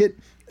don't like it.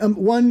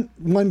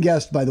 One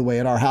guest, by the way,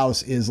 at our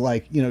house is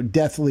like,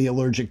 deathly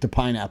allergic to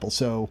pineapple.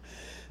 So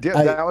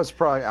yeah, that was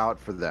probably out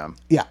for them.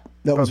 Yeah,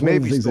 that was one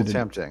of the things still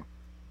tempting.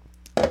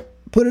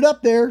 Put it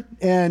up there,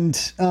 and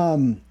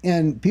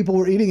people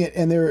were eating it,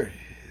 and they're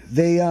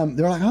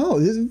like, oh,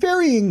 there's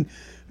varying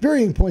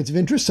points of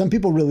interest. Some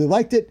people really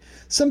liked it.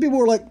 Some people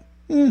were like,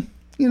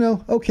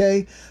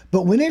 okay.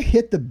 But when it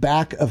hit the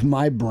back of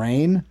my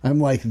brain, I'm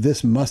like,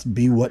 this must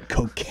be what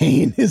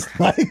cocaine is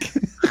like.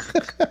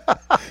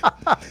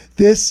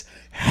 This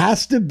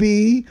has to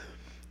be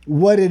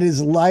what it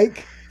is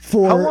like.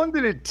 How long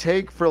did it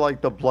take for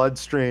like the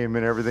bloodstream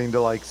and everything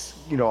to like,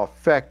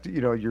 affect,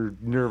 your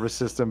nervous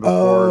system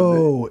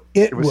before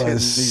it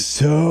was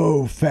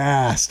so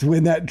fast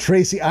when that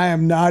Tracy, I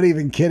am not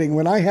even kidding.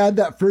 When I had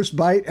that first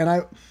bite and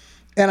I,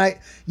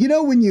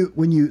 when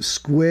you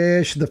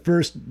squish the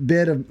first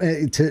bit of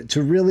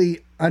to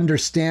really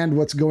understand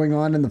what's going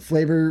on in the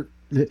flavor.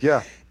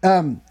 Yeah.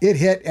 It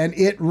hit and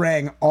it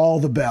rang all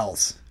the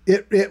bells.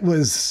 It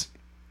was.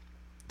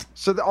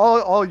 So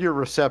all your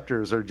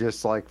receptors are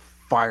just like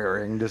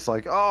firing, just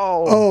like,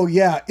 oh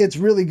yeah, it's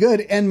really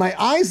good. And my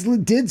eyes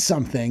did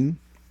something,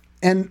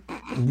 and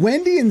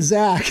Wendy and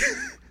Zach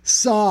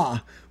saw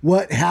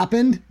what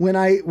happened when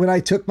I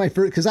took my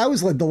first, because I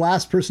was like the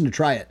last person to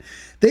try it.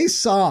 They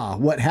saw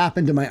what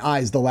happened to my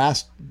eyes the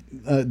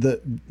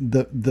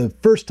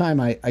first time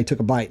I took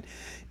a bite,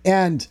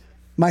 and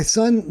my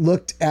son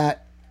looked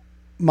at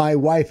my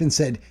wife and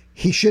said,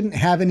 he shouldn't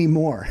have any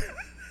more.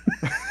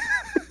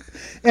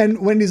 And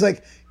Wendy's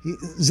like,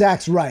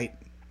 Zach's right.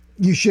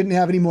 You shouldn't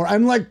have any more.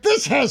 I'm like,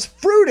 this has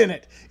fruit in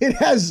it. It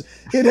has.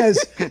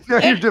 Now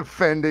you're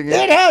defending it.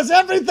 It has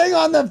everything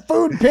on the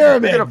food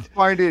pyramid. You're gonna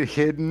find it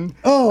hidden.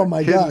 Oh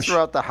my gosh.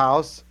 Throughout the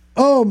house.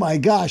 Oh my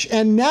gosh.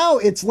 And now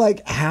it's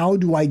like, how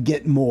do I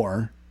get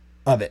more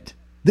of it?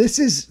 This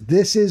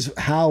is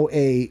how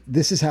a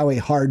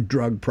hard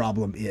drug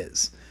problem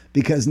is.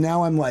 Because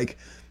now I'm like,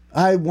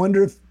 I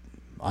wonder if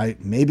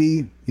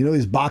maybe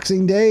is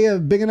Boxing Day a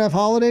big enough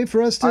holiday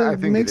for us to I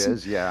think make it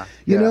is, yeah.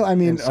 I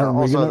mean,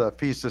 also the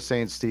Feast of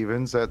St.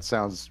 Stephen's, that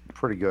sounds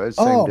pretty good.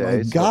 Same day. Oh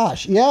my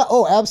gosh. Yeah.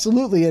 Oh,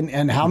 absolutely.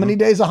 And how many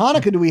days of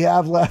Hanukkah do we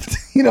have left?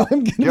 I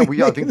think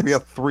we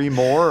have 3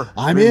 more.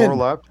 I'm in. More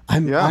left.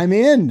 I'm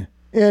in.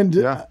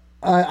 And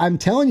I'm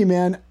telling you,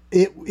 man,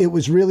 it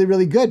was really,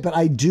 really good. But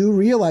I do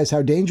realize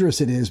how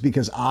dangerous it is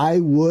because I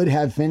would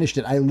have finished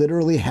it. I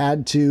literally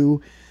had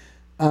to.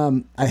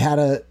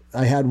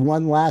 I had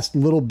one last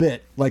little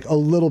bit, like a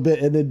little bit,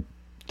 and then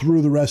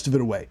threw the rest of it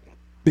away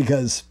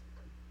because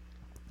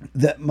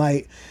Zach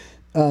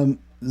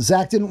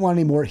didn't want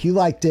any more. He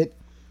liked it.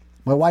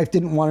 My wife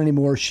didn't want any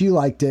more. She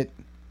liked it.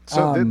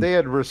 So they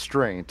had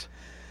restraint.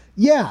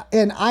 Yeah,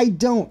 and I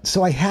don't.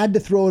 So I had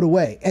to throw it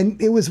away.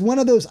 And it was one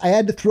of those, I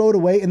had to throw it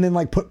away and then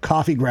like put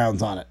coffee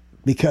grounds on it.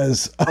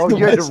 Because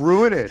you had to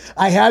ruin it.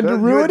 I had to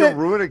ruin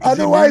it.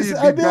 Otherwise,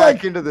 I'd be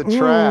back into the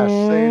trash,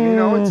 saying,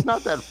 it's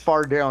not that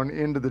far down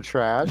into the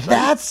trash.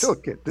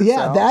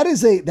 That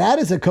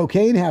is a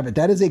cocaine habit.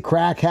 That is a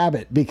crack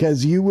habit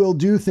because you will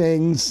do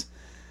things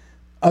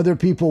other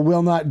people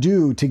will not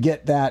do to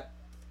get that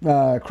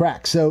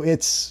crack. So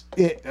it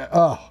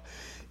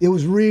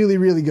was really,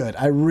 really good.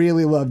 I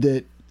really loved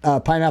it.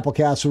 Pineapple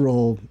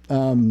casserole.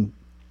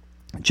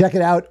 Check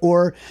it out.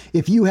 Or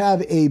if you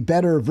have a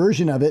better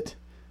version of it,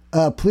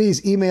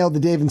 please email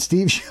the Dave and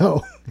Steve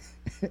Show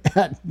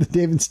at the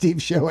Dave and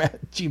Steve Show at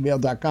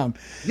gmail.com.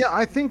 Yeah,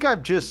 I think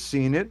I've just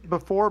seen it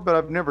before, but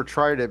I've never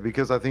tried it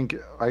because I think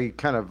I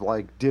kind of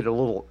like did a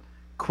little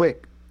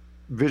quick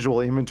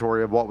visual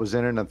inventory of what was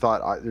in it and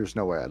thought, there's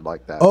no way I'd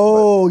like that.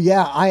 Oh,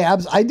 yeah.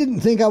 I didn't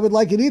think I would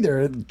like it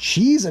either.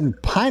 Cheese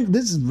and pine.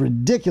 This is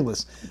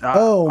ridiculous.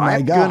 Oh, my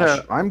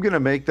gosh. I'm going to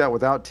make that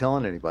without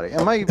telling anybody.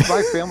 And my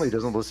family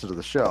doesn't listen to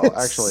the show.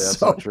 Actually, that's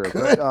so not true.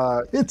 Good.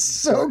 But, it's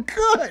so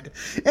good.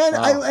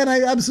 And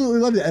I absolutely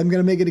loved it. I'm going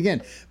to make it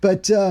again.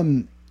 But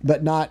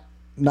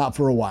not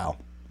for a while.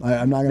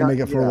 I'm not going to make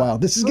it for a while.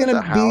 This is going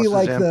to be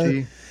like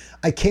empty.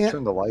 I can't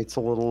turn the lights a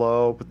little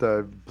low, put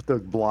the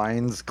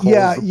blinds close.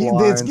 Yeah, the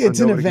blinds it's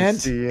an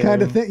event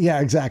kind of thing.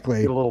 Yeah,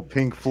 exactly. Get a little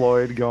Pink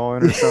Floyd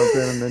going or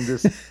something, and then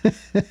just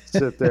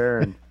sit there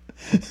and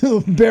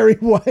Barry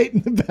White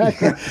in the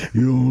background.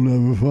 You'll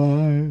never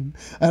find.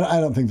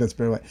 I don't think that's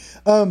Barry White.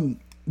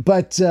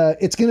 But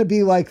it's going to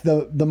be like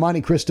the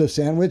Monte Cristo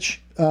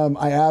sandwich.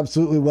 I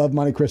absolutely love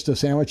Monte Cristo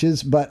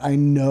sandwiches, but I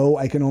know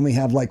I can only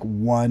have like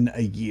one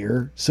a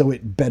year, so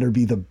it better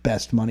be the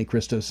best Monte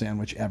Cristo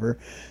sandwich ever.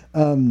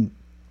 There's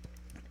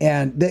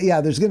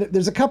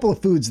a couple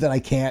of foods that I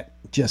can't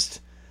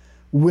just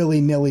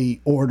willy-nilly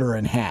order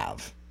and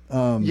have.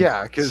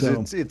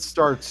 Because it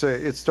starts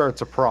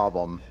a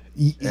problem.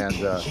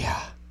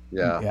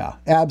 Yeah,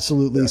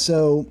 absolutely. Yeah.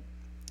 So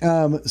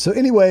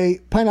anyway,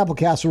 pineapple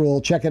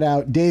casserole, check it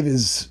out. Dave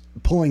is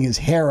pulling his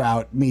hair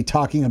out, me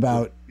talking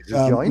about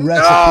recipes.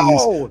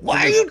 No!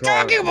 Why are you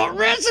talking about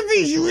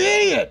recipes, you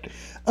idiot?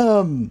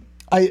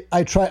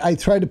 I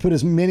tried to put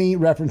as many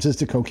references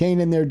to cocaine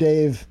in there,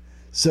 Dave,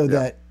 so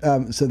that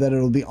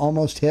it'll be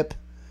almost hip.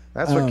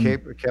 That's what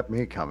kept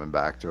me coming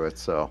back to it.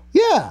 So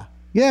yeah.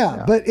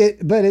 But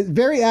it's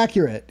very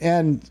accurate,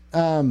 and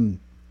I'm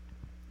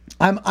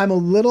a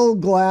little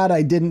glad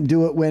I didn't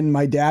do it when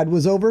my dad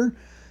was over,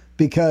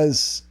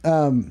 because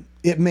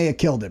it may have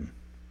killed him.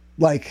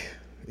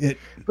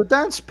 But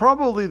that's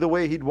probably the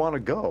way he'd want to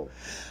go.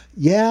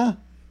 Yeah,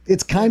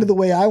 it's kind of the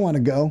way I want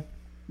to go.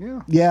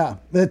 Yeah.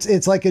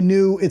 It's like a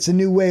new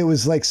way. It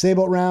was like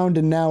sailboat round,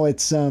 and now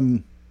it's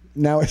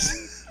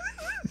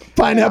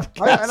pineapple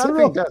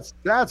casserole. And I think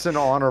that's an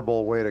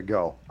honorable way to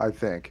go. I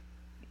think.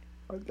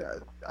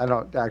 I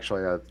don't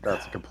actually.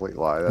 That's a complete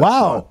lie. That's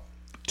wow,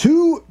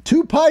 two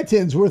pie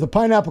tins worth of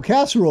pineapple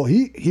casserole.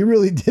 He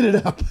really did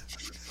it up.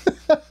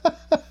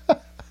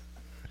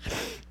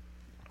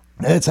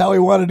 That's how he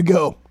wanted to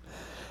go.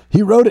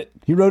 He wrote it.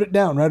 He wrote it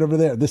down right over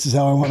there. This is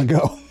how I want to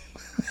go.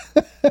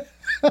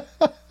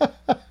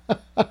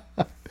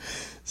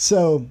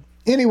 So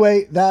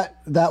anyway, that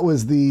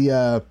was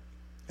the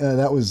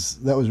that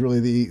was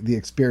really the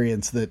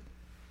experience that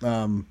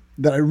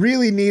I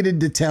really needed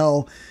to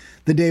tell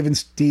the Dave and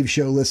Steve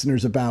Show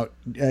listeners about.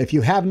 If you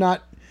have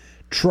not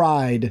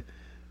tried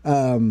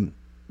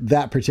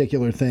that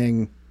particular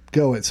thing,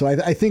 go it. So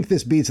I think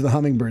this beats the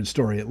hummingbird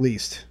story at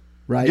least,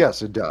 right?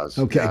 Yes, it does.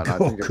 Okay, I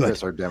think it good.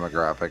 fits our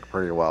demographic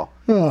pretty well.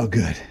 Oh,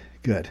 good.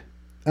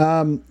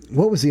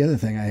 What was the other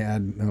thing I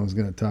was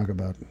going to talk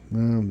about?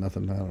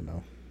 Nothing. I don't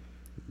know.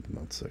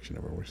 Notes section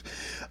never works.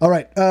 All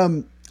right.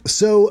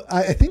 So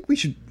I think we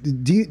should.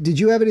 Did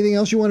you have anything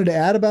else you wanted to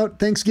add about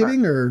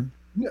Thanksgiving or?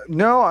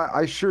 No,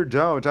 I sure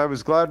don't. I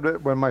was glad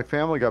that when my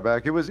family got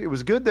back, it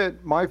was good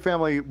that my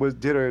family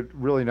did a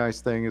really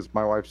nice thing. Is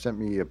my wife sent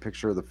me a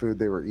picture of the food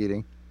they were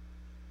eating.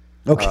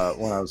 Okay.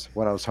 When I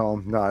was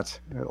home,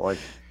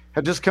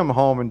 had just come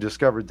home and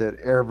discovered that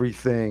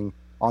everything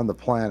on the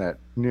planet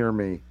near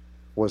me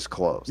was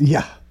closed.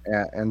 Yeah.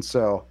 And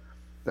so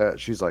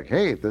she's like,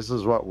 "Hey, this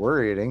is what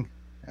we're eating."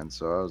 And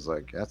so I was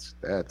like, "That's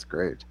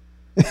great.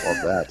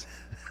 Love that."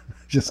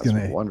 That's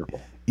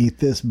wonderful. Eat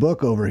this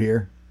book over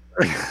here.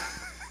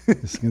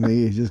 just gonna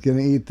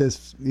eat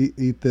this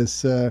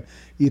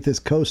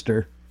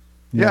coaster.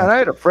 Yeah, and I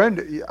had a friend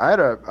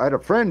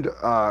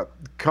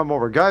come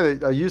over, a guy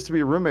that I used to be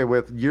a roommate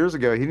with years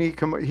ago. He'd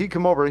come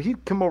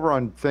over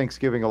on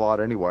Thanksgiving a lot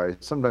anyway,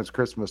 sometimes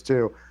Christmas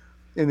too,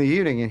 in the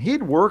evening, and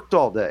he'd worked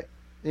all day.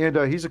 And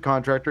he's a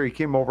contractor. He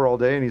came over all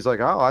day, and he's like,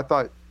 "Oh, I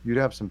thought you'd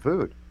have some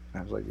food." And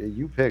I was like, "Yeah,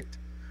 you picked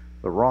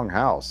the wrong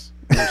house.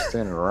 You're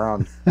standing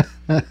around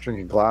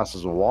drinking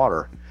glasses of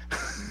water."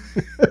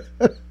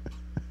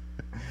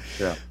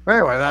 Yeah.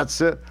 Anyway,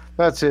 that's it.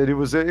 It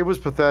was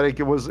pathetic.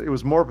 It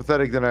was more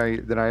pathetic than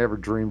I ever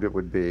dreamed it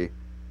would be,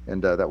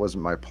 and that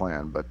wasn't my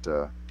plan. But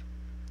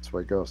that's the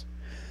way it goes.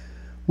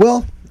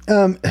 Well,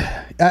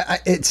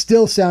 it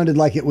still sounded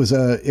like it was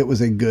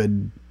a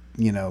good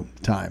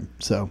time.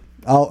 So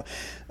I'll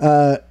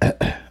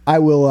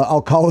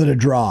call it a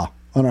draw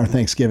on our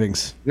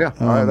Thanksgivings. Yeah,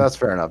 all right, that's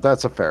fair enough.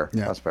 That's fair.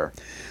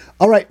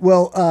 All right.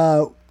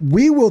 Well,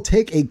 we will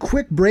take a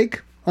quick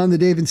break on the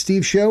Dave and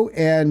Steve Show,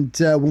 and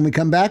when we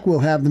come back, we'll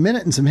have the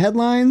minute and some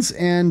headlines,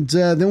 and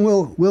then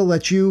we'll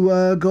let you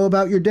go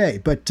about your day.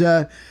 But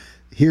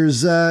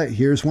here's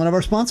one of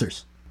our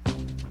sponsors.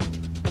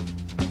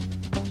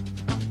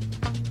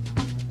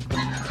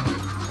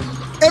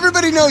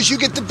 Everybody knows you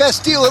get the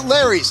best deal at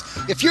Larry's.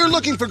 If you're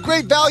looking for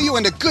great value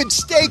and a good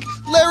steak,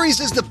 Larry's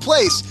is the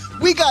place.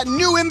 We got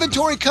new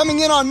inventory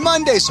coming in on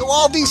Monday, so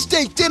all these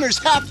steak dinners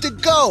have to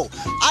go.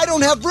 I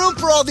don't have room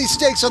for all these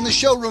steaks on the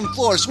showroom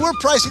floor, so we're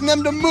pricing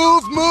them to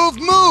move.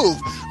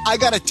 I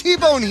got a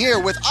T-bone here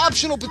with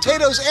optional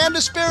potatoes and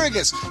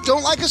asparagus.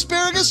 Don't like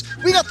asparagus?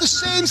 We got the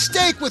same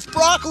steak with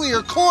broccoli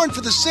or corn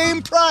for the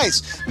same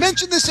price.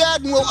 Mention this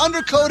ad and we'll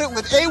undercoat it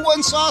with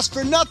A1 sauce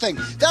for nothing.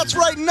 That's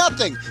right,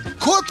 nothing.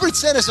 Corporate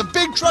sent us a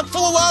big truck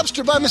full of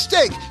lobster by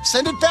mistake.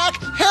 Send it back?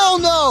 Hell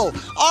no!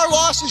 Our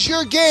loss is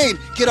your gain.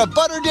 Get a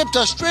butter-dipped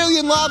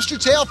Australian lobster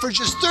tail for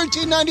just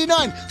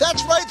 $13.99.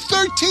 That's right,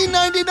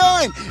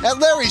 $13.99. At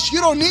Larry's, you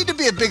don't need to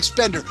be a big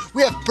spender.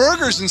 We have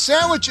burgers and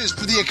sandwiches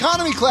for the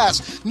economy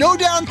class. No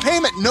down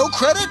payment, no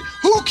credit?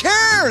 Who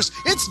cares?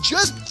 It's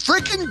just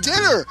freaking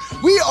dinner.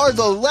 We are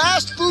the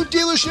last food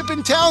dealership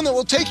in town that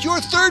will take your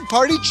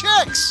third-party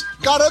checks.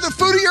 Got other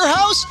food at your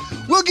house?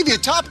 We'll give you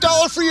top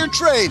dollar for your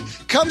trade.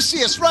 Come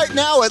see us right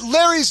now at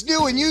Larry's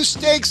New and Used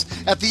Steaks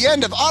at the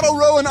end of Auto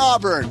Row in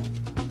Auburn.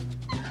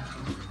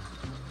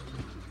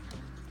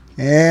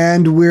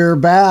 And we're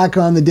back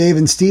on the Dave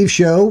and Steve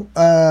show.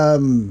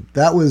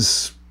 That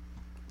was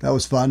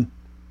fun.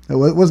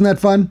 Wasn't that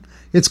fun?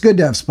 It's good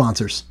to have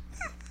sponsors.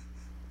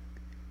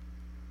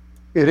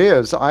 It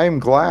is. I'm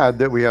glad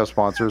that we have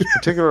sponsors,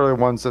 particularly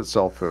ones that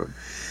sell food.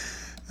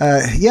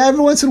 Yeah,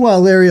 every once in a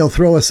while, Larry will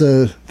throw us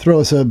a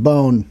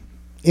bone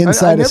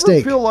inside a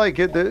steak.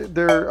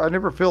 I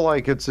never feel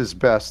like it's his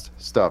best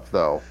stuff,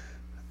 though.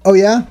 Oh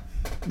yeah,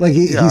 like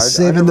he's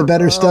saving the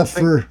better stuff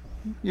for.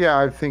 Yeah,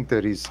 I think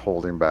that he's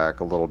holding back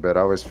a little bit.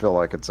 I always feel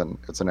like it's an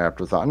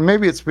afterthought, and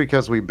maybe it's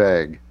because we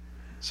beg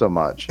so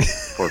much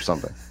for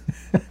something.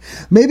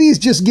 Maybe he's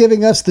just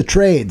giving us the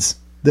trades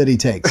that he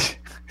takes.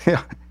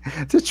 Yeah,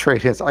 the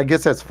trade is. I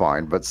guess that's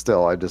fine, but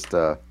still, I just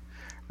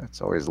it's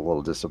always a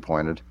little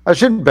disappointed. I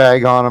shouldn't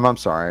bag on him. I'm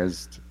sorry.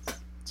 It's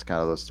kind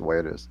of just the way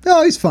it is.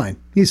 No, he's fine.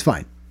 He's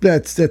fine.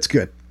 That's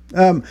good.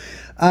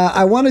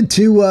 I wanted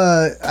to.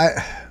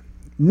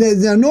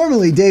 Now,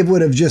 normally Dave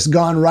would have just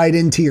gone right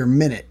into your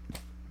minute,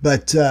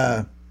 but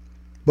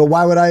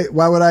why would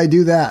I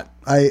do that?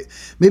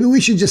 Maybe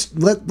we should just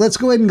let's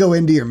go ahead and go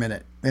into your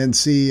minute and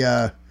see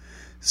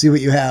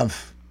what you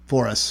have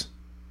for us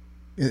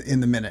in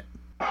the minute.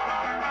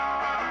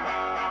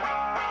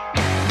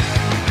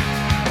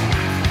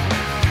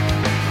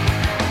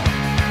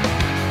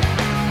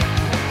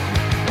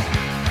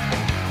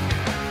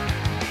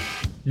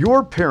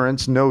 Your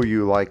parents know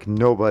you like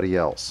nobody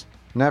else.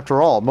 And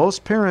after all,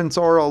 most parents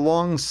are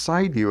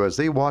alongside you as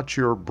they watch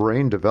your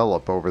brain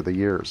develop over the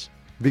years.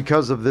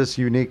 Because of this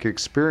unique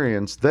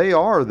experience, they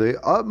are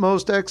the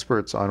utmost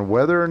experts on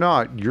whether or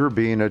not you're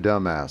being a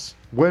dumbass.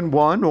 When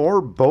one or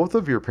both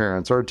of your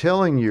parents are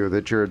telling you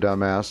that you're a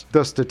dumbass,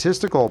 the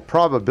statistical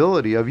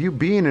probability of you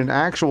being an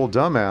actual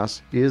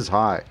dumbass is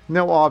high.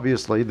 Now,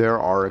 obviously, there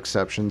are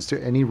exceptions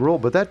to any rule,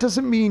 but that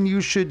doesn't mean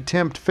you should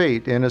tempt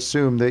fate and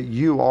assume that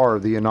you are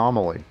the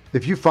anomaly.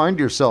 If you find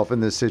yourself in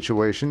this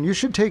situation, you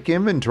should take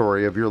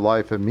inventory of your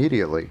life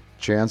immediately.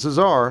 Chances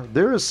are,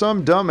 there is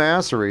some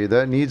dumbassery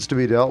that needs to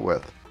be dealt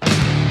with.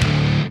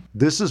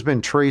 This has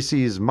been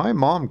Tracy's "My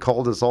Mom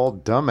Called Us All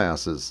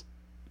Dumbasses"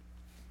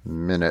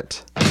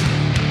 minute.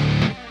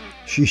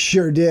 She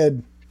sure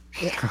did.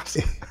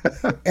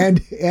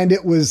 and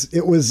it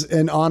was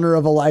an honor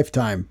of a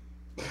lifetime.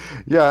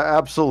 Yeah,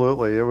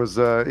 absolutely. I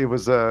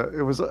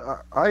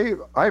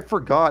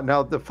forgot.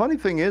 Now, the funny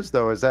thing is,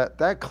 though, is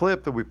that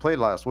clip that we played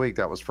last week,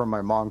 that was from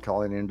my mom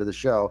calling into the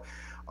show.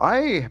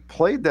 I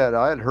played that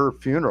at her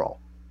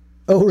funeral.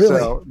 Oh, really?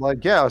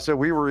 So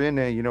we were in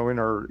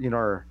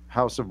our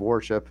house of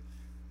worship,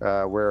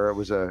 where it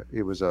was a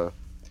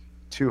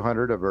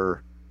 200 of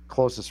her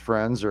closest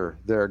friends are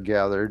there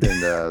gathered,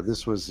 and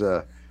this was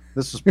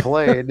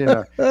played in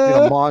a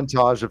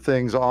montage of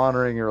things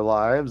honoring her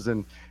lives,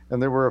 and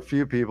there were a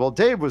few people.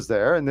 Dave was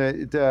there, and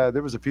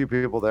there was a few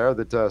people there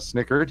that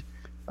snickered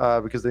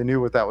because they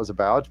knew what that was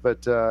about.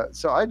 But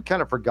so I'd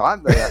kind of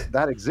forgotten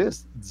that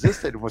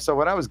existed. So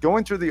when I was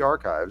going through the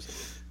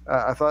archives,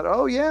 I thought,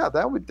 oh yeah,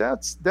 that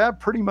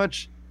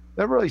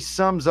really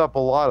sums up a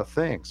lot of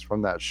things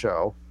from that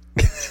show.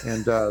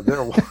 And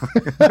there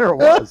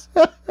was.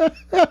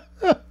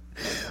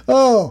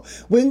 Oh,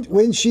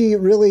 when she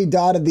really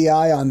dotted the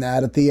I on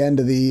that at the end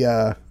of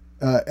the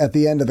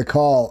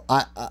call,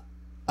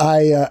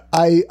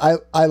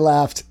 I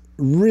laughed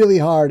really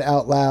hard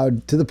out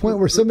loud to the point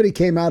where somebody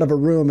came out of a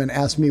room and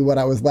asked me what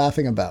I was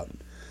laughing about.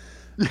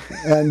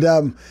 And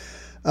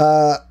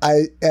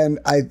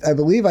I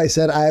believe I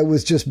said I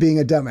was just being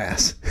a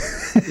dumbass.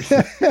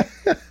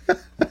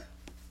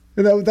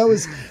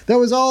 that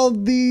was all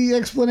the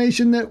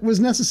explanation that was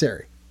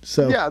necessary.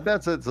 So yeah,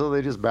 that's it. So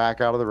they just back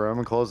out of the room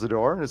and close the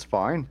door, and it's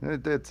fine.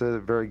 It's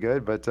very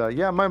good. But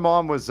yeah, my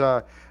mom was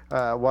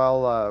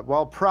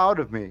while proud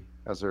of me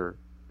as her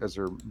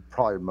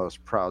probably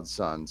most proud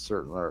son.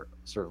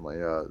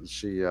 Certainly,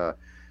 she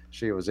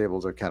was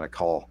able to kind of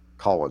call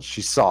what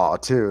she saw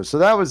too. So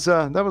that was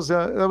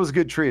a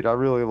good treat. I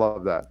really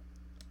love that.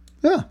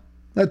 Yeah,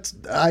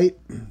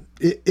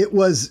 it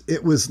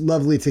was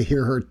lovely to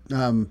hear her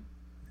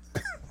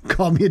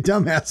call me a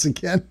dumbass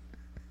again.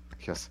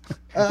 Yes,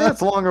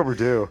 that's long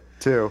overdue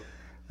too.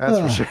 That's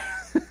for sure.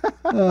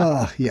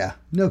 Oh yeah,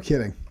 no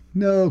kidding.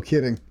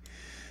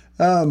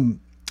 All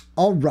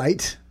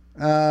right.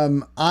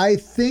 I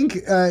think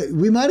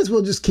we might as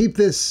well just keep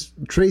this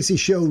Tracy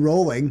show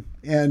rolling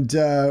and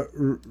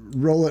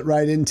roll it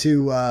right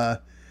into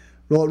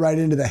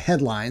the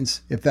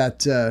headlines, if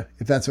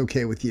that's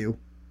okay with you.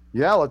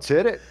 Yeah, let's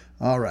hit it.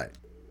 All right.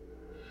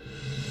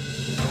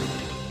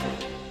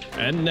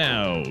 And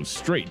now,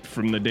 straight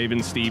from the Dave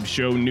and Steve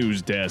Show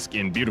news desk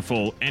in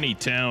beautiful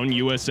Anytown,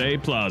 USA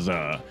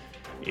Plaza,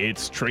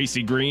 it's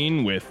Tracy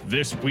Green with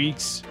this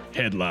week's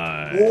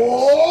headlines.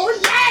 Oh,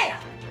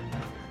 yeah!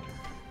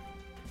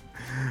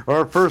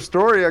 Our first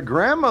story, a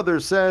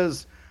grandmother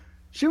says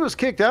she was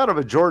kicked out of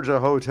a Georgia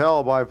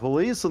hotel by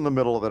police in the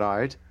middle of the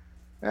night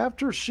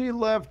after she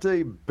left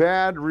a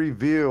bad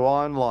review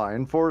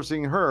online,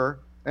 forcing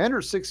her and her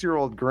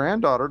 6-year-old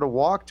granddaughter to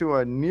walk to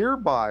a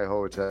nearby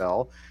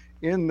hotel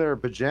in their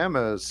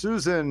pajamas.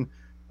 Susan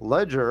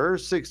Ledger,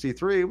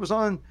 63, was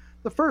on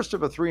the first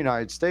of a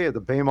 3-night stay at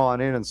the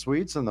Baymont Inn and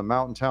Suites in the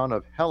mountain town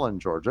of Helen,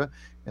 Georgia,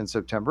 in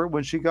September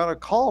when she got a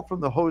call from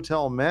the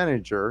hotel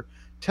manager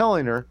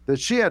telling her that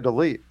she had to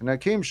leave. And that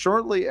came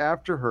shortly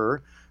after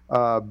her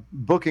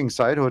booking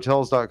site,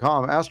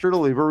 hotels.com, asked her to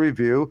leave a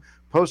review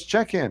post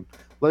check-in.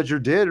 Ledger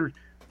did,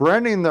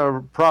 branding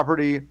the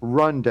property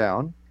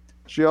rundown.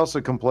 She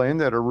also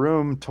complained that her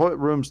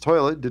room's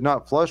toilet did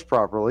not flush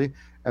properly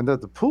and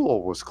that the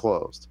pool was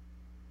closed.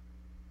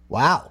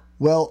 Wow.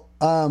 Well,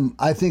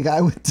 I think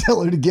I would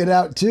tell her to get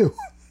out too.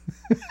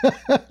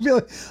 I'd be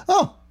like,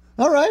 oh,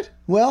 all right.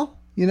 Well,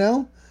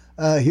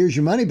 here's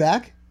your money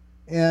back,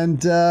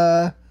 and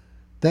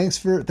thanks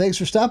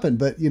for stopping.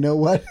 But you know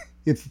what?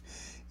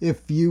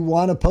 If you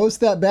want to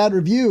post that bad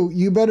review,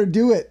 you better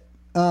do it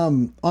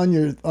on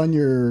your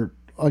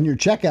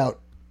checkout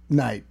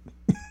night,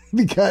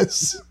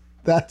 because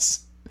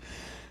that's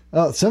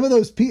some of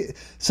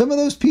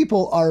those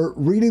people are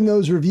reading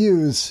those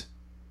reviews.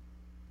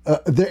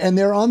 And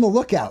they're on the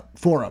lookout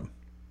for them,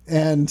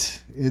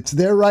 and it's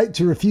their right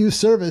to refuse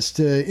service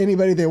to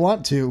anybody they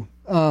want to.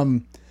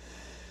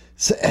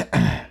 So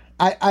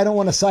I don't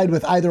want to side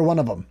with either one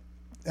of them,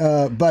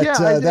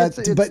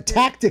 but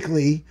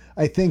tactically,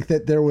 I think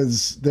that there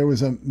was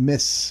a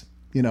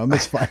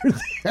misfire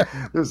there.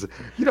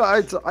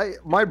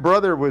 My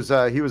brother was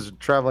he was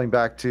traveling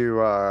back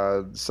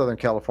to Southern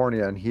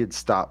California, and he had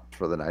stopped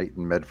for the night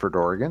in Medford,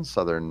 Oregon,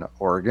 Southern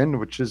Oregon,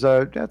 which is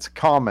that's a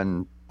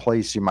common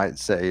place, you might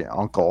say,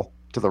 uncle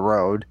to the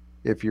road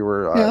if you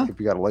were if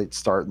you got a late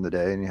start in the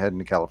day and you head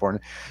into California.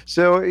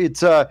 So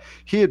it's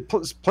he had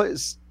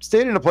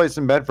stayed in a place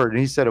in Medford, and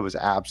he said it was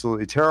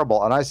absolutely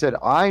terrible. And I said,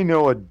 I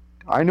know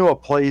a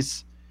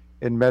place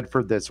in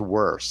Medford that's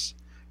worse,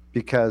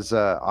 because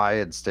I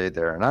had stayed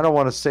there, and I don't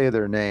want to say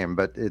their name,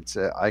 but it's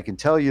I can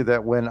tell you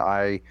that when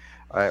I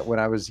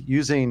was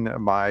using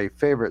my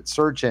favorite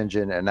search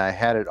engine and I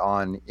had it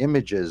on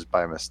images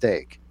by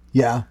mistake.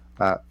 Yeah.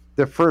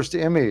 The first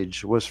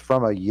image was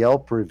from a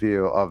Yelp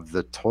review of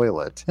the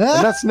toilet.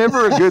 And that's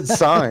never a good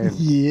sign.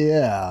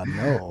 Yeah,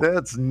 no.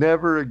 That's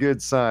never a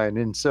good sign.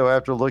 And so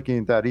after looking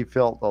at that, he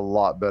felt a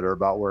lot better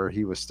about where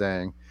he was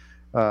staying.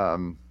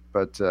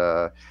 But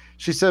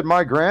she said,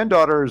 my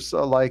granddaughter's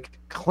like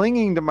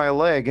clinging to my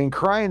leg and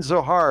crying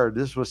so hard.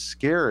 This was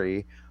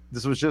scary.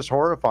 This was just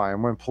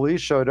horrifying. When police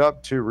showed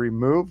up to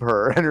remove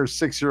her and her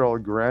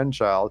 6-year-old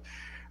grandchild,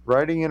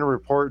 writing in a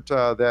report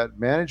that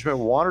management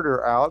wanted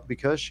her out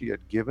because she had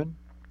given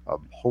a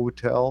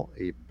hotel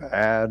a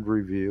bad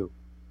review.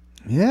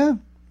 Yeah,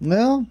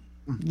 well,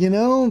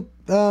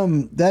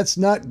 that's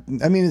not,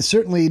 it's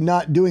certainly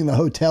not doing the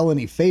hotel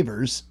any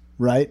favors,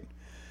 right?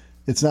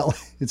 It's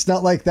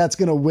not like that's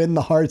going to win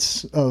the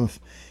hearts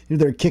of,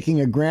 they're kicking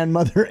a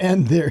grandmother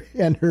and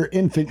her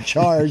infant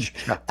charge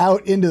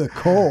out into the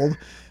cold.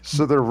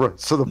 So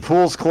the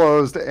pool's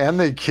closed, and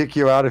they kick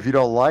you out if you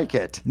don't like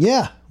it.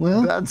 Yeah,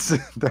 well, that's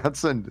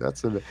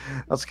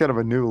kind of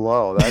a new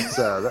low. That's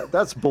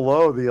that's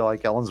below the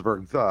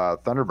Ellensburg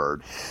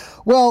Thunderbird.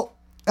 Well,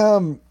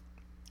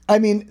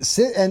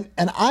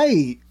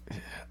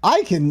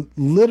 I can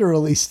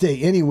literally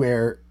stay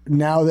anywhere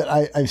now that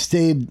I've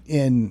stayed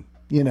in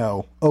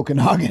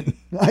Okanagan.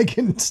 I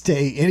can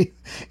stay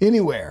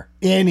anywhere.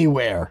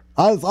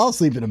 I'll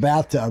sleep in a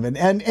bathtub,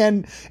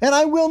 and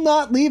I will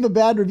not leave a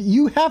bad review.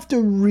 You have to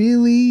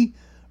really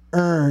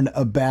earn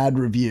a bad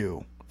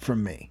review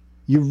from me.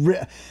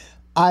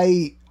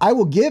 I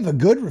will give a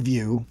good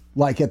review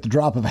like at the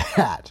drop of a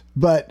hat,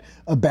 but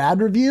a bad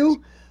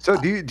review. So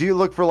do you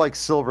look for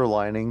silver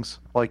linings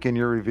like in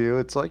your review?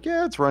 It's like,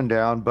 yeah, it's run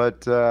down,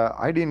 but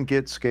I didn't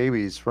get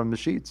scabies from the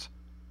sheets.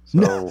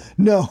 So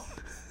No.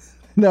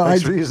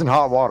 Thanks for using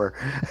hot water.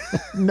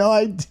 No,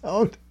 I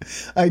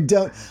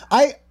don't.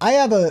 I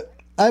have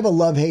a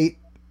love-hate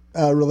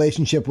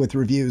relationship with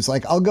reviews.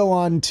 Like I'll go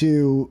on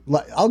to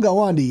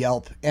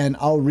Yelp and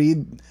I'll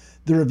read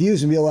the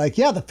reviews and be like,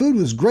 yeah, the food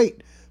was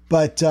great,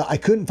 but I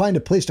couldn't find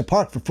a place to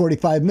park for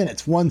 45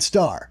 minutes. 1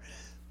 star.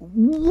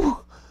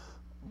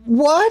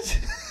 What?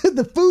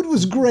 The food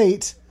was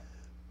great,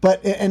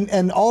 but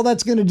and all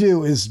that's going to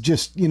do is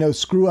just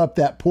screw up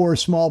that poor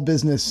small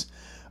business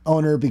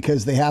owner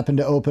because they happen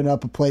to open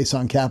up a place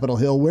on Capitol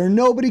Hill where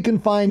nobody can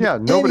find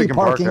nobody any can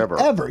park parking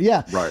ever.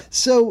 Yeah. Right.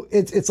 So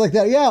it's like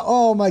that. Yeah.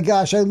 Oh my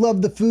gosh. I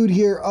love the food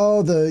here.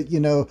 Oh,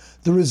 the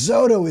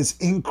risotto is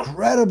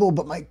incredible,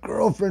 but my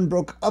girlfriend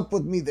broke up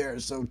with me there.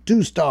 So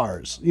 2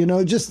 stars,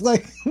 just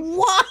like,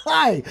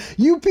 why?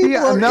 You people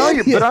are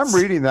idiots. But I'm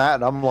reading that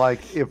and I'm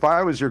like, if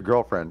I was your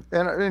girlfriend,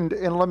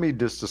 and let me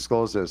just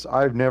disclose this.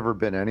 I've never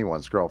been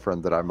anyone's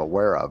girlfriend that I'm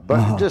aware of,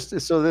 but just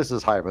so this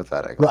is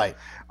hypothetical. Right.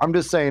 I'm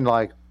just saying,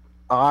 like,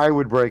 I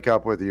would break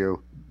up with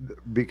you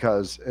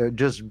because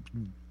just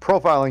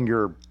profiling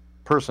your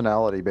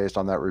personality based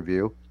on that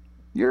review,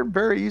 you're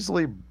very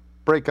easily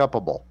break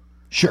upable.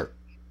 Sure.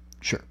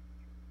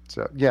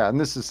 So yeah, and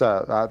this is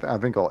I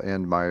think I'll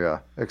end my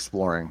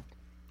exploring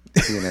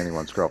being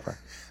anyone's girlfriend.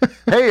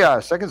 Hey,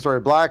 second story,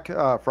 Black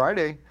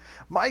Friday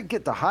might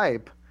get the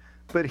hype,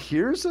 but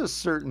here's a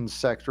certain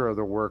sector of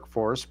the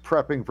workforce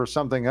prepping for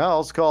something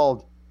else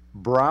called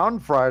Brown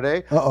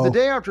Friday. Uh-oh. The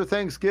day after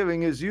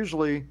Thanksgiving is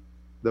usually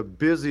the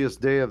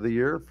busiest day of the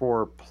year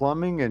for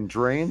plumbing and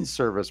drain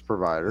service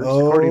providers.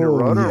 According to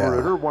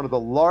Roto-Rooter, one of the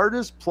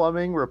largest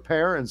plumbing,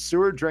 repair, and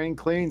sewer drain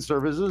cleaning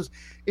services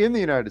in the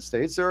United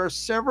States, there are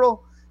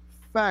several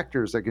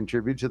factors that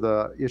contribute to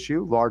the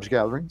issue: large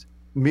gatherings,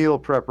 meal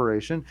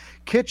preparation,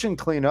 kitchen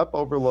cleanup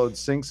overloads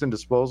sinks and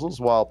disposals,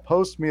 while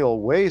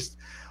post-meal waste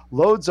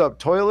loads up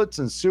toilets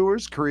and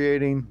sewers,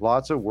 creating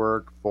lots of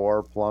work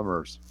for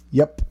plumbers.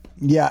 Yep.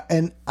 Yeah,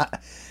 and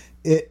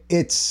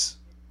it's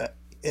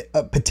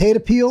potato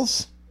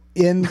peels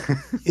in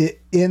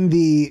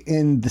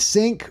the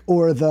sink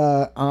or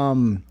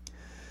the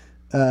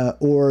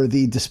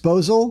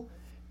disposal.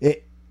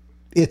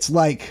 It's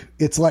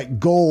like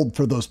gold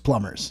for those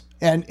plumbers.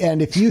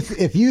 And if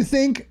you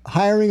think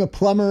hiring a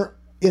plumber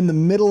in the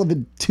middle of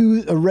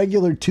a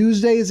regular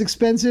Tuesday is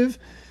expensive,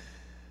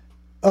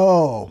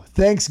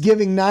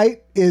 Thanksgiving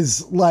night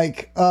is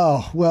like,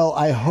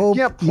 I hope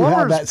you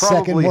have that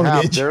second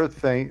mortgage.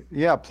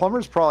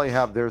 Plumbers probably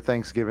have their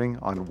Thanksgiving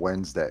on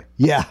Wednesday.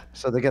 Yeah.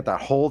 So they get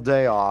that whole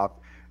day off,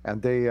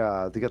 and they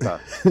get the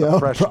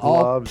fresh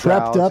all gloves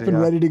prepped out, up and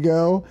ready to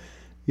go.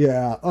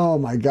 Yeah. Oh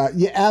my God.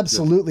 Yeah,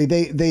 absolutely.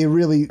 They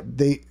really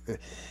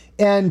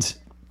and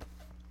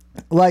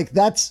like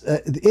that's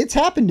it's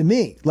happened to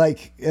me.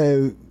 Like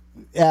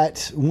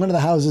at one of the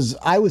houses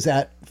I was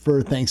at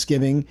for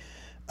Thanksgiving,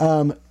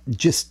 and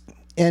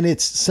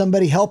it's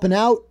somebody helping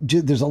out.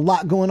 There's a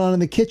lot going on in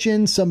the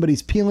kitchen.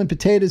 Somebody's peeling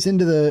potatoes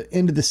into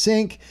the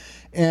sink,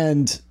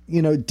 and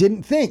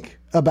didn't think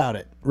about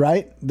it.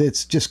 Right?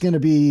 It's just going to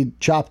be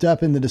chopped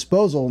up in the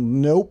disposal.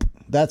 Nope,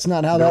 that's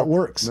not how that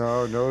works.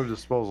 No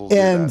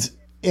disposals.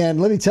 And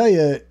let me tell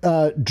you,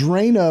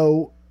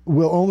 Drano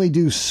will only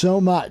do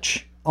so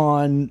much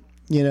on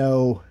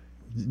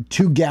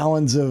 2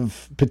 gallons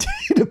of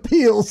potato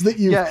peels that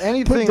you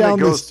anything put down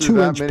that goes this through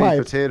that 2-inch many pipe.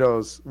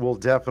 potatoes will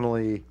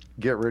definitely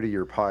get rid of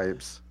your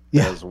pipes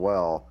as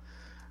well.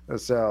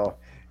 So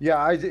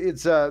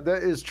it's that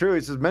is true.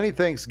 It says many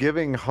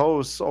Thanksgiving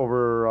hosts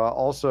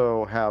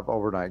also have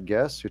overnight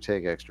guests who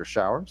take extra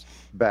showers,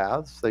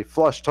 baths. They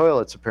flush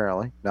toilets,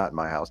 apparently, not in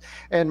my house,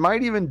 and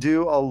might even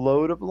do a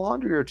load of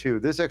laundry or two.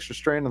 This extra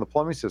strain on the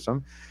plumbing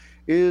system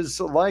is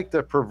like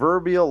the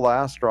proverbial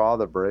last straw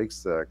that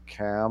breaks the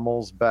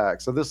camel's back.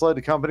 So this led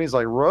to companies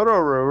like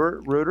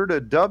Roto-Rooter to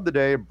dub the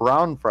day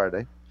Brown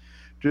Friday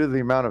due to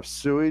the amount of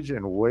sewage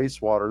and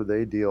wastewater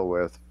they deal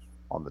with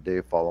on the day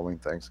following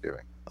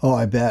Thanksgiving. Oh,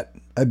 I bet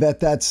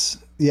that's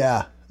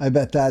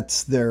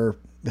their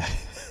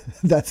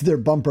that's their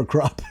bumper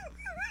crop.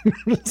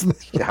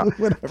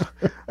 Whatever.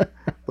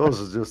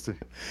 Those are just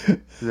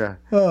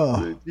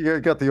you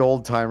got the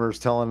old timers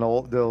telling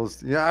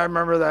those. Yeah, I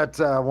remember that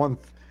one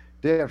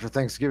day after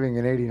Thanksgiving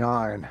in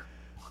 '89.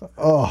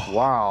 Oh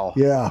wow!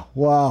 Yeah,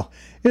 wow!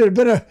 It had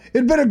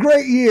been a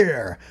great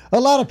year. A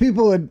lot of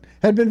people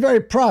had been very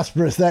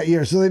prosperous that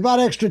year, so they bought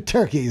extra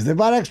turkeys, they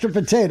bought extra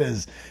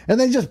potatoes, and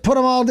they just put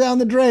them all down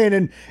the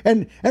drain,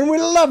 and we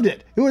loved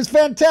it. It was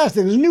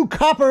fantastic. There's new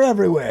copper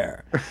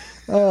everywhere.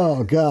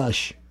 Oh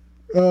gosh!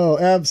 Oh,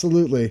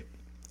 absolutely.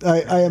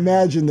 I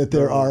imagine that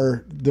there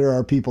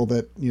are people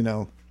that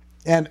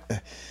and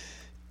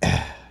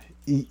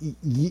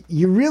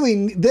you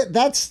really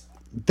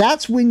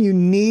that's when you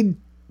need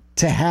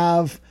to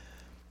have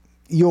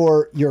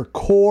your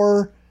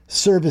core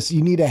service.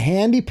 You need a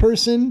handy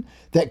person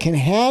that can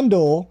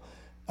handle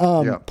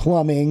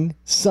plumbing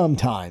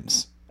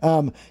sometimes.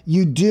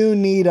 You do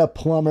need a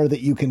plumber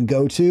that you can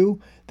go to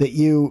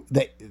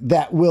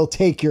that will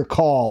take your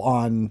call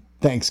on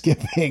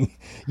Thanksgiving.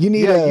 You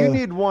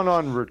need one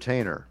on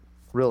retainer,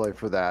 really,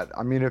 for that.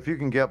 I mean, if you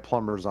can get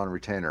plumbers on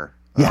retainer,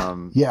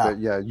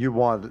 you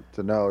want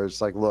to know.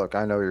 It's like, look,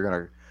 I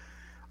know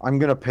I'm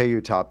gonna pay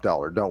you top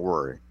dollar. Don't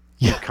worry.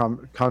 Yeah.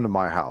 Come to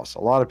my house.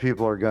 A lot of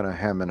people are gonna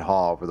hem and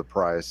haw over the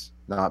price,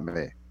 not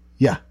me.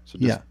 Yeah. So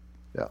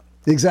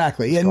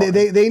Exactly. And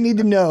they need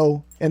to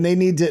know, and they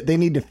need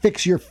to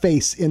fix your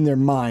face in their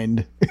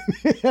mind.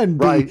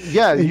 And right.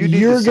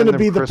 You're going to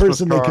be the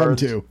person they come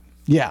to.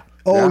 Yeah.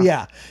 Oh,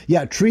 yeah.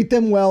 Treat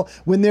them well.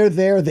 When they're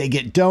there, they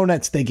get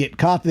donuts, they get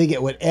coffee, they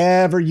get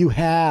whatever you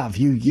have.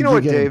 You know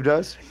what Dave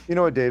does? You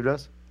know what Dave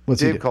does? What's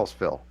he Dave do? calls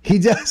Phil. He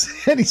does,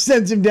 and he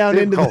sends him down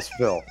Dave into calls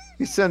Phil.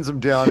 He sends him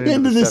down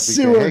into the septic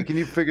sewer. tank. Hey, can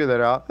you figure that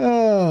out?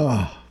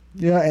 Oh,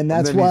 yeah, and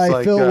that's then why he's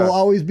like, Phil will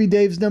always be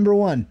Dave's number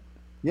one.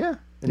 Yeah.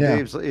 And Yeah.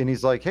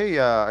 he's like, hey,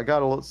 I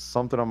got a little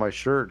something on my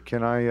shirt.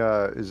 Can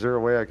I? Is there a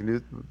way I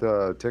can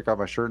take off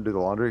my shirt and do the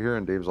laundry here?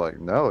 And Dave's like,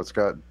 no, it's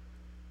got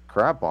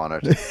crap on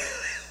it.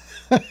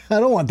 I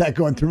don't want that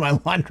going through my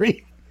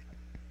laundry.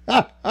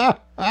 I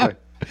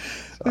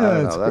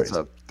don't know.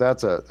 crazy.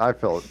 I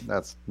feel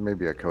that's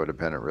maybe a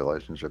codependent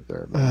relationship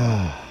there. But.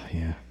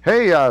 Yeah.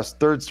 Hey,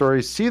 third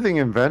story. Seething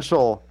and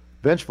vengeful,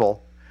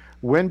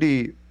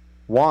 Wendy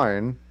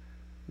Wine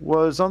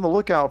was on the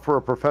lookout for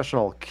a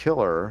professional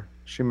killer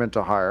she meant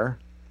to hire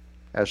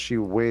as she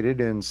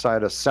waited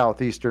inside a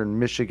southeastern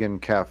Michigan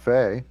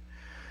cafe.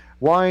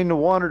 Wine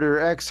wanted her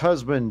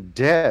ex-husband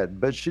dead,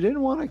 but she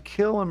didn't want to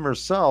kill him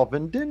herself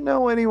and didn't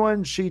know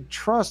anyone she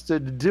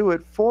trusted to do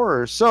it for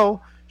her.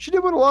 So she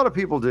did what a lot of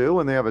people do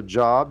when they have a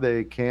job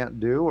they can't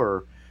do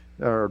or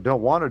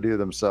don't want to do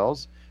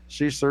themselves.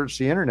 She searched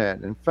the internet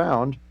and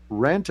found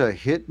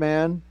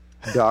rentahitman.com.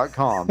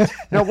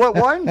 Now, what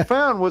Wine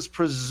found was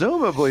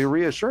presumably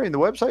reassuring. The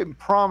website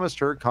promised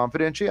her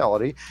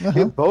confidentiality.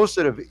 It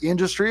boasted of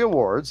industry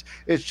awards.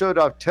 It showed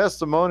off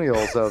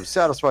testimonials of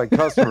satisfied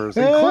customers,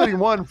 including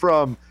one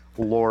from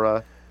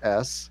Laura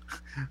S.,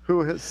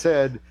 who has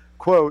said,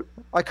 quote,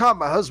 I caught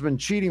my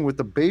husband cheating with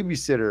the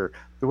babysitter.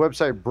 The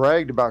website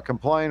bragged about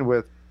complying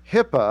with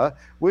HIPAA,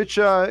 which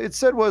it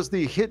said was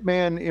the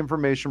Hitman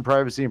Information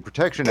Privacy and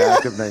Protection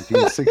Act of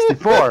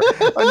 1964,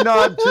 a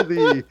nod to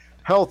the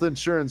Health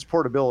Insurance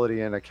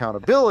Portability and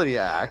Accountability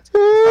Act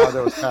that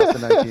was passed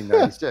in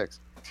 1996.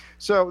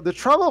 So the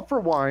trouble for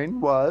Wine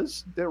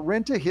was that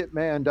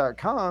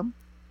rentahitman.com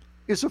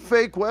is a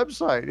fake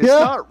website. It's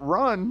not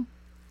run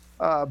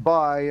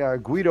by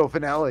Guido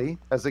Finelli,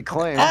 as it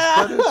claims,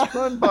 but it's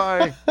run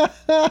by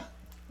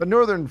a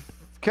Northern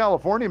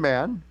California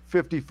man,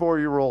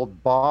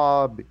 54-year-old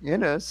Bob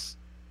Innes,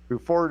 who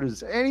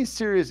forwarded any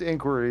serious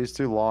inquiries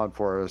to law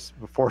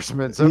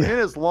enforcement. So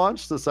Innes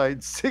launched the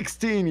site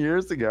 16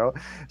 years ago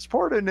as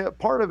part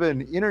of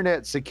an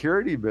internet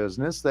security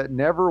business that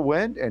never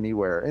went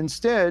anywhere.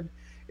 Instead,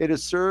 it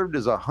has served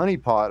as a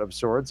honeypot of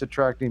sorts,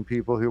 attracting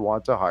people who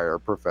want to hire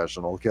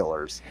professional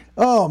killers.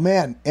 Oh,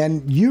 man.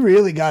 And you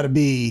really got to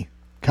be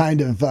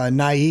kind of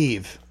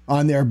naive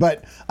on there.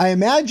 But I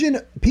imagine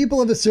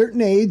people of a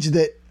certain age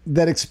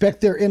that expect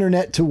their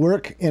internet to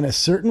work in a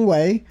certain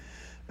way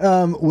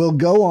will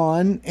go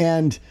on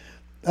and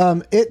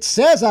it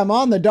says I'm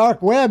on the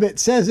dark web. It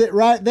says it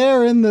right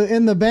there in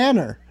the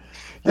banner.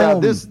 Yeah,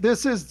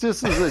 this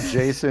is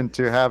adjacent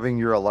to having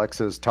your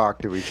Alexas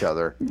talk to each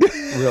other.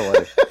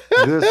 Really,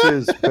 this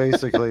is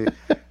basically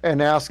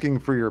and asking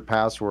for your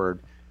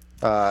password.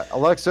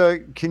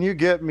 Alexa, can you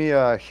get me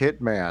a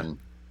Hitman?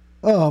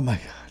 Oh my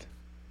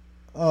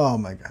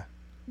god.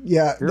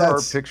 Yeah, here are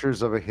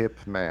pictures of a hip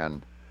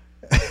man.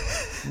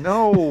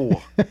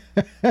 No.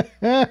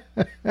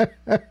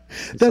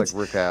 It's like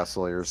Rick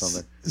Astley or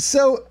something.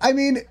 So, I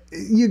mean,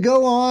 you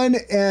go on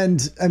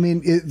and, I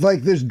mean,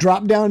 there's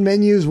drop down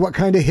menus, what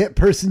kind of hit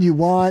person you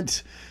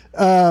want,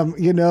 and,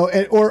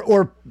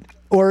 or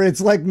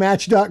it's like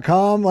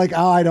Match.com, like,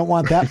 oh, I don't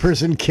want that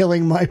person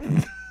killing my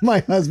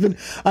husband.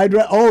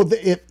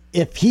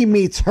 If he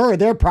meets her,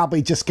 they're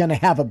probably just going to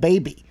have a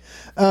baby.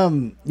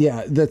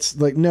 That's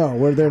like, no,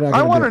 where they're not.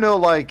 I want to know,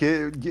 like,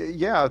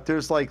 if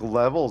there's like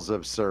levels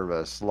of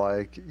service,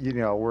 like,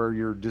 where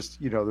you're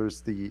just,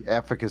 there's the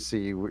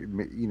efficacy,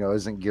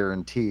 isn't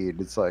guaranteed.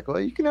 It's like,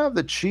 well, you can have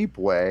the cheap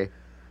way.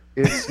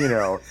 It's,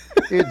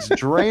 it's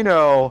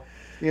Drano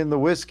in the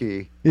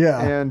whiskey.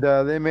 Yeah. And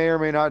they may or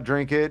may not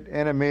drink it,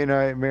 and it may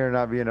or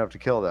not be enough to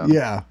kill them.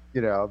 Yeah.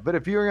 But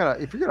if you're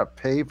gonna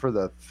pay for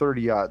the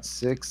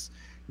 30-06,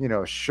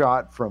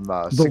 shot from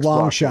the 6 long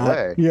blocks shot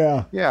away.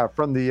 Yeah,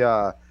 from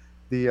the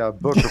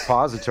book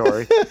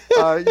repository,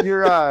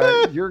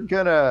 you're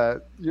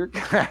gonna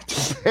have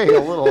to pay a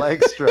little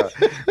extra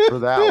for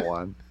that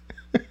one.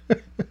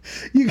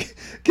 You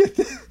get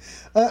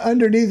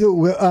underneath it,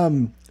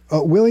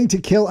 willing to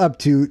kill up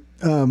to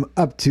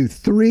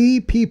 3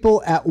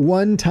 people at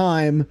one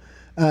time.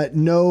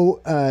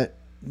 No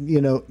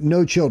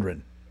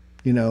children.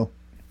 We're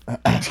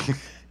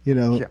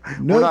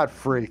not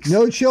freaks.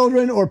 No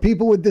children or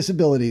people with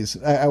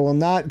disabilities. I will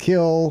not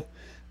kill.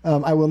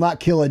 I will not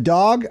kill a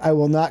dog. I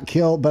will not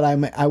kill, but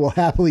I will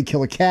happily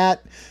kill a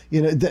cat.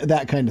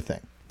 That kind of thing.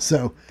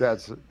 So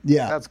that's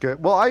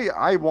good. Well,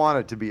 I want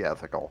it to be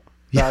ethical.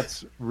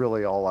 That's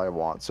really all I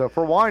want. So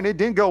for Wine, it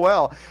didn't go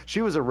well.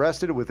 She was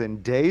arrested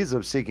within days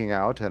of seeking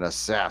out an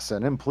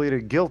assassin and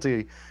pleaded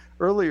guilty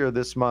earlier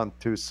this month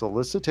to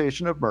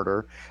solicitation of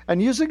murder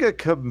and using a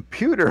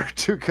computer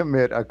to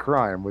commit a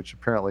crime, which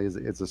apparently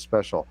is a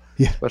special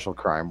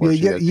crime.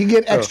 You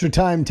get extra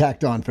time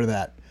tacked on for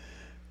that.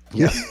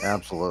 Yes,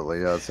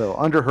 absolutely. So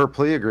under her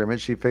plea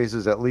agreement, she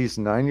faces at least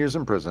 9 years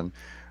in prison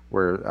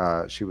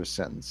where she was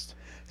sentenced.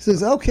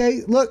 says,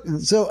 okay, look,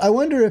 so I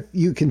wonder if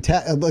you can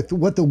like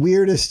what the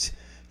weirdest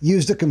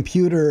used a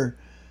computer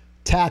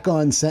tack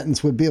on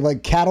sentence would be,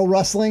 like cattle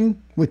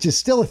rustling, which is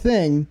still a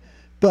thing,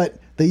 but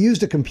they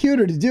used a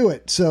computer to do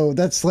it. So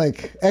that's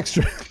like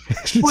extra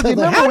Well, time.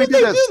 remember How we did they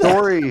did that do that?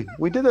 story.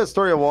 We did that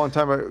story a long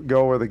time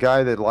ago where the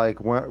guy that like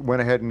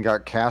went ahead and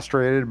got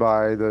castrated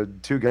by the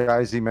two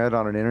guys he met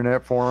on an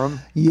internet forum.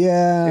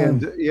 Yeah.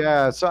 And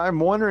yeah, so I'm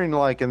wondering,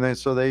 like, and then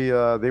so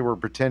they were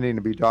pretending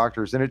to be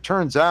doctors, and it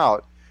turns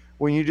out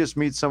when you just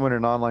meet someone in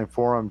an online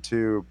forum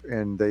too,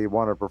 and they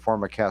want to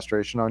perform a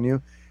castration on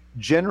you,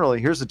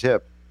 generally, here's the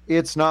tip: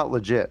 it's not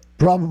legit.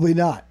 Probably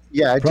not.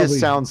 Yeah, it Probably. just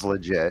sounds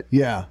legit.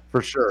 Yeah.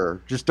 For sure.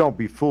 Just don't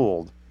be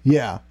fooled.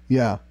 Yeah.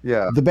 Yeah.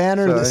 Yeah. The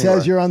banner So that anyway.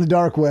 says you're on the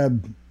dark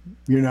web,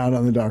 you're not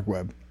on the dark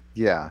web.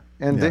 Yeah,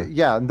 and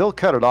Yeah. and they'll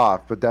cut it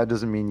off, but that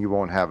doesn't mean you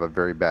won't have a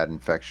very bad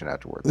infection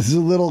afterwards. There's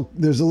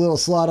a little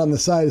slot on the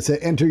side that says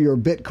enter your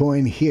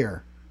Bitcoin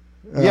here.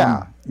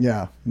 Yeah.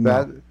 Yeah.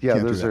 No, That can't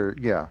do those that.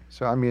 are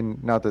So I mean,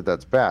 not that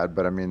that's bad,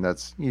 but I mean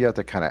you have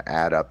to kind of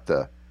add up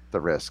the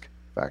risk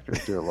factor,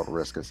 do a little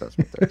risk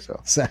assessment there. So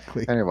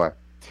Exactly. anyway,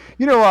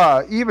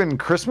 even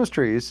Christmas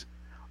trees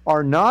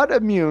are not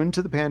immune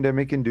to the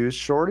pandemic-induced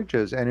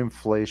shortages and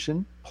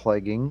inflation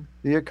plaguing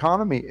the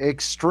economy.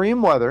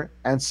 Extreme weather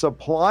and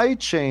supply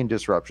chain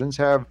disruptions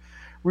have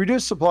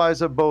reduced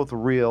supplies of both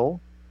real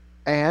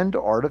and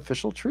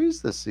artificial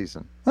trees this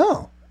season.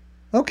 Oh,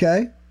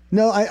 okay.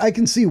 No, I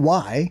can see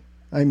why.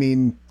 I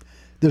mean,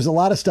 there's a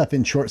lot of stuff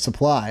in short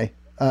supply.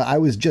 I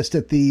was just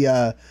at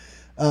the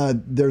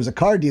there's a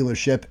car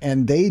dealership,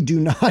 and they do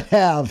not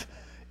have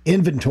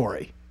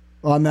inventory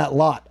on that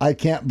lot. I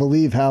can't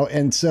believe how.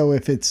 And so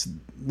if it's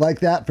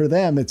like that for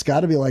them, it's got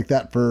to be like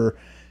that for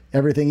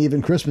everything,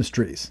 even Christmas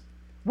trees.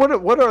 What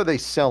are they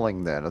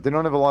selling then? If they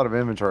don't have a lot of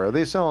inventory, are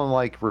they selling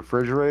like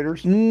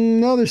refrigerators?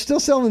 No, they're still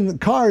selling the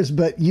cars,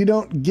 but you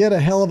don't get a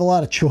hell of a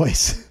lot of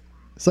choice.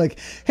 It's like,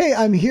 hey,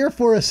 I'm here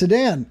for a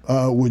sedan.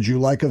 Would you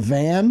like a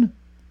van?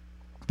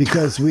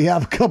 Because we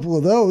have a couple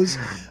of those.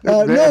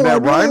 No, that I'd really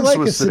rhymes like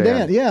with a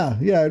sedan. Yeah,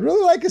 I'd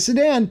really like a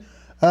sedan.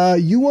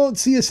 You won't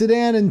see a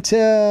sedan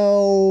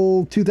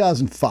until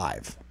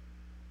 2005.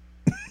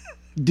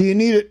 Do you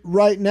need it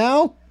right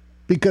now?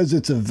 Because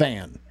it's a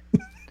van.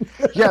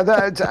 Yeah,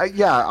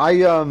 I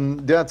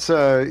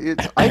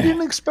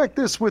didn't expect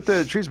this with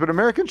the trees, but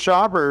American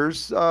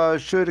shoppers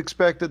should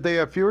expect that they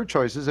have fewer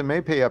choices and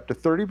may pay up to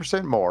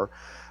 30% more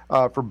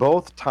for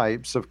both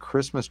types of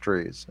Christmas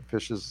trees,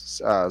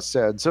 officials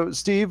said. So,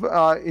 Steve,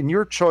 in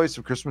your choice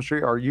of Christmas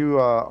tree, are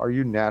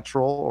you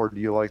natural, or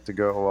do you like to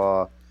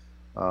go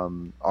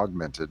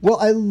augmented? Well,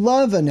 I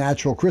love a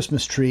natural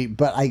Christmas tree,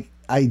 but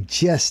I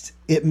just,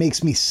 it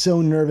makes me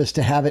so nervous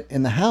to have it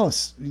in the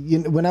house.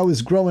 When I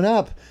was growing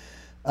up,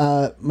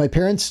 my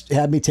parents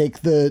had me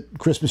take the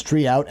Christmas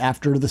tree out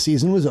after the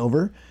season was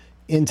over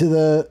into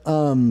the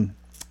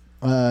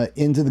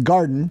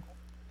garden.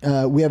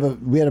 We had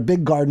a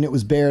big garden. It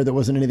was bare. There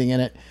wasn't anything in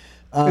it.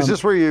 Is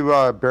this where you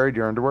buried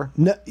your underwear?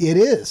 No, it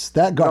is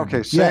that garden.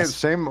 Okay,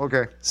 same.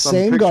 Okay, so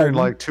Same I'm picturing garden.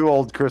 like two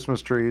old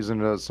Christmas trees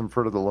and some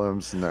Fruit of the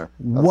Looms in there.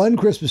 One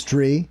Christmas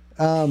tree,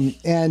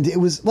 and it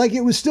was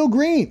still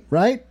green,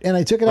 right? And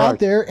I took it out Right.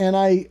 there, and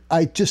I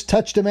just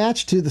touched a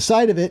match to the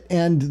side of it,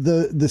 and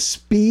the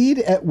speed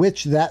at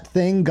which that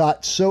thing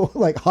got so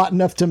like hot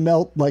enough to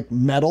melt like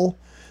metal,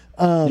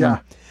 Yeah.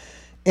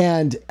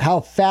 and how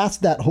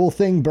fast that whole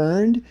thing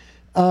burned,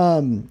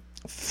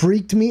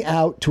 freaked me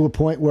out to a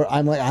point where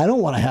I'm like, I don't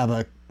want to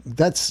have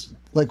that's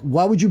like,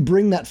 why would you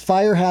bring that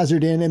fire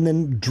hazard in and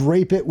then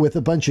drape it with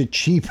a bunch of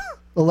cheap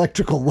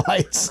electrical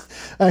lights?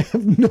 I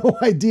have no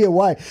idea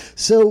why.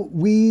 So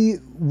we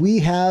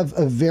have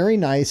a very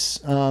nice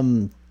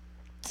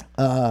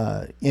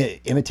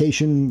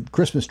imitation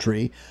Christmas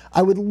tree.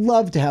 I would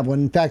love to have one.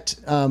 In fact,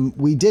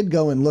 we did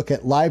go and look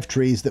at live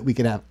trees that we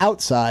could have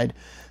outside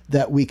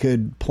that we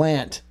could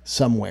plant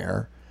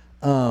somewhere.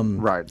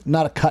 Right.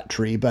 Not a cut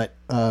tree, but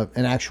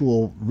an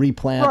actual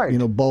replant,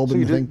 Right. bulb So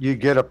and thing. you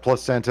get a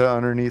placenta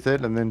underneath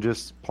it and then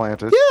just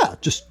plant it. Yeah,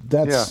 that's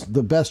Yeah.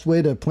 the best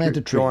way to plant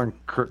a tree. Go on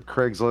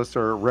Craigslist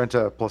or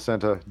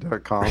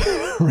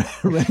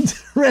rentaplacenta.com.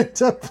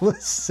 rent a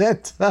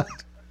placenta.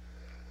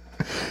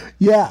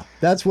 Yeah,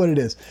 that's what it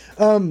is.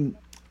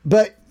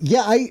 But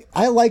yeah,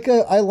 I like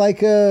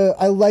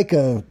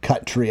a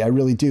cut tree. I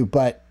really do.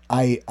 But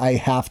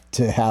I have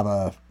to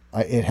have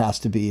it has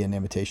to be an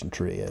imitation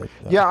tree.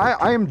 Yeah,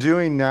 I am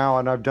doing now,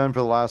 and I've done for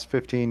the last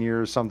 15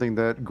 years, something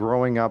that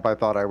growing up I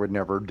thought I would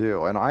never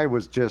do. And I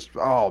was just,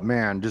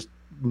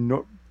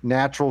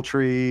 natural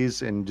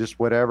trees and just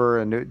whatever,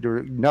 and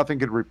nothing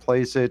could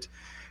replace it.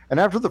 And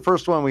after the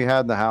first one we had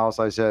in the house,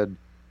 I said,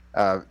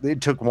 it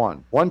took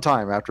one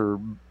time. After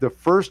the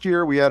first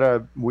year, we had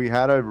a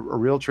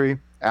real tree.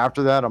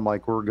 After that, I'm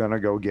like, we're gonna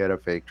go get a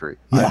fake tree.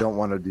 Yeah. I don't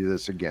want to do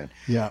this again.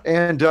 Yeah.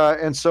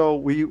 And so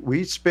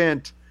we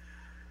spent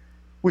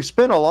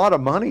a lot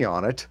of money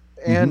on it,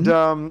 and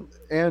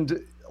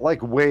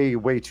like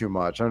way too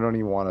much. I don't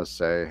even want to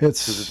say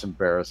because it's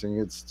embarrassing.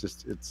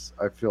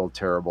 I feel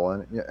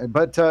terrible,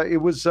 but it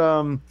was.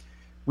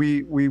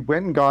 we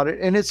went and got it,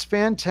 and it's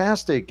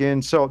fantastic.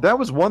 And so that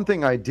was one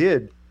thing I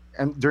did,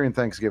 and during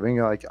Thanksgiving,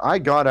 like I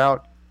got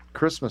out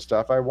Christmas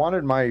stuff. I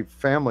wanted my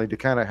family to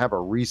kind of have a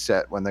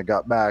reset when they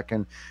got back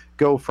and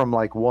go from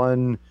like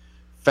one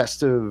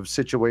festive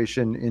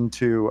situation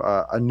into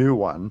a new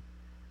one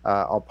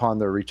upon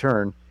their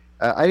return.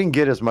 I didn't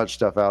get as much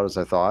stuff out as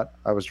I thought.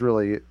 I was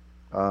really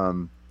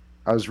patting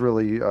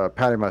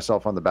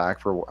myself on the back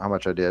for how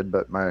much I did,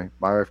 but my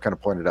wife kind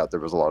of pointed out there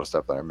was a lot of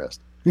stuff that I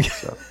missed.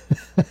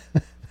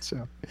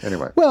 So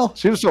anyway, Well,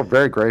 she was still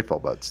very grateful,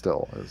 but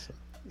still.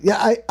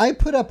 yeah, I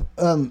put up,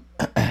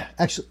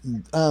 actually,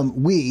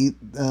 we,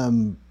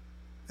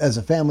 as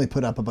a family,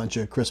 put up a bunch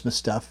of Christmas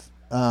stuff,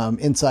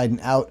 inside and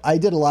out. I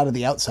did a lot of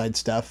the outside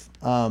stuff.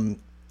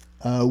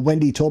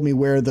 Wendy told me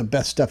where the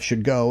best stuff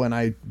should go, and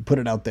I put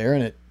it out there,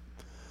 and it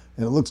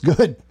looks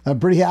good. I'm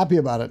pretty happy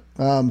about it.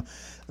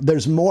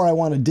 There's more I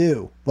want to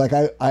do. Like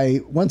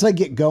I once I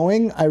get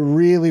going, I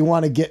really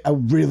want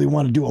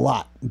to do a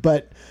lot,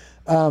 but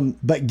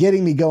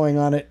getting me going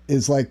on it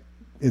is like,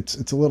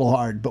 it's a little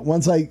hard, but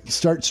once I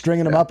start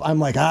stringing them up, I'm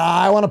like,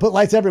 I want to put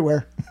lights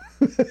everywhere.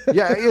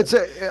 Yeah,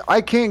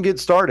 I can't get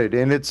started,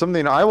 and it's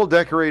something I will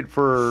decorate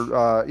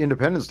for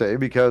Independence Day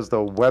because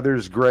the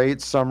weather's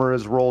great. Summer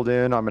has rolled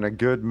in. I'm in a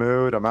good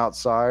mood. I'm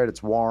outside.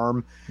 It's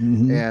warm,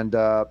 and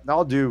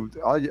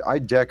I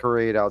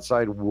decorate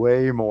outside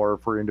way more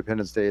for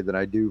Independence Day than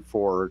I do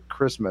for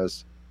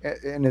Christmas,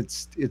 and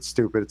it's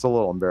stupid. It's a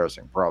little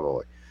embarrassing,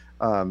 probably.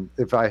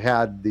 If I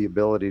had the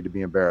ability to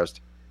be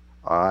embarrassed,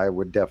 I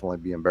would definitely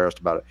be embarrassed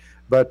about it.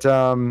 But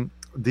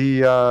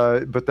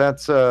but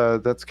that's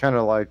kind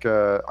of like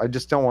I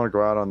just don't want to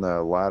go out on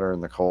the ladder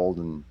in the cold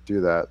and do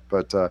that.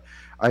 But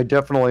I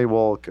definitely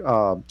will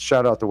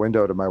shout out the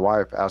window to my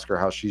wife, ask her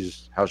how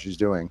she's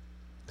doing.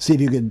 See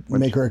if you could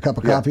make her a cup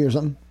of coffee or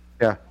something.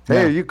 Yeah.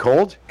 Hey, are you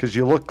cold? Because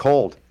you look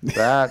cold.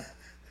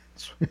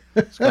 It's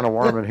kind of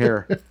warm in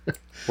here.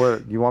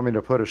 What, you want me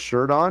to put a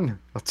shirt on?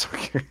 That's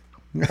okay.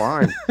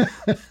 Fine.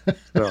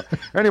 So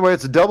anyway,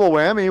 it's a double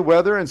whammy.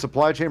 Weather and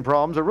supply chain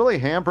problems are really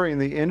hampering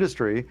the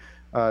industry.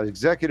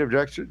 Executive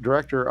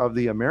director of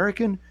the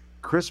American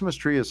Christmas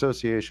Tree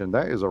Association.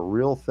 That is a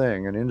real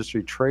thing, an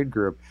industry trade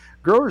group.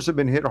 Growers have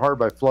been hit hard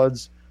by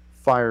floods,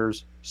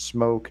 fires,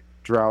 smoke,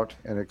 drought,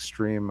 and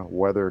extreme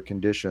weather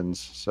conditions.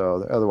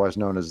 So otherwise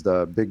known as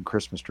the Big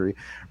Christmas Tree.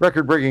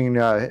 Record-breaking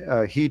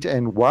heat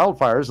and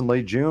wildfires in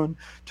late June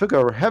took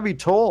a heavy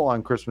toll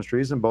on Christmas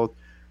trees in both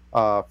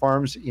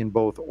farms in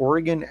both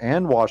Oregon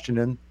and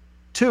Washington,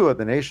 two of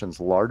the nation's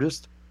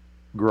largest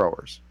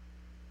growers.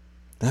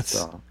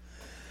 The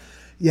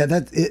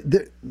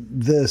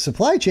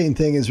supply chain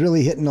thing is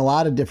really hitting a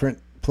lot of different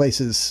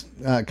places,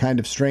 kind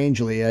of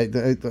strangely.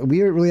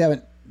 We really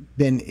haven't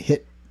been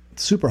hit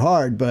super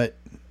hard, but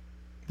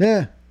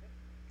yeah,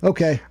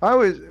 okay.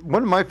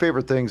 One of my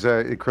favorite things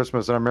at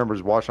Christmas, and I remember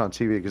watching on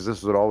TV because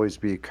this would always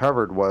be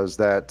covered, was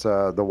that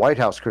the White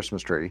House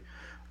Christmas tree,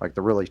 like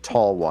the really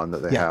tall one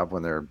that they have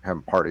when they're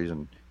having parties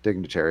and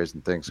dignitaries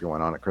and things going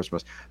on at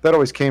Christmas. That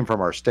always came from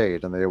our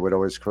state, and they would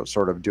always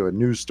sort of do a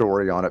news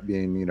story on it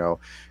being,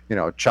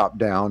 chopped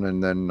down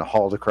and then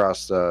hauled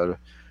across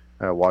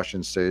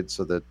Washington State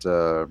so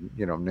that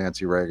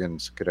Nancy Reagan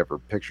could have her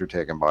picture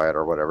taken by it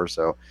or whatever.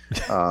 So,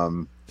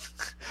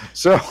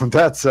 so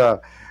that's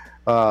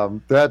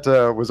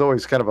that was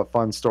always kind of a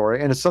fun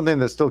story, and it's something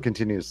that still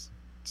continues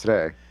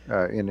today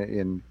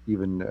in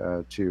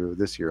even to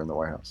this year in the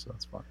White House. So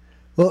that's fun.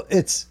 Well,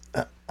 it's.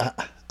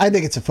 I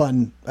think it's a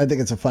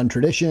fun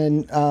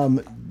tradition.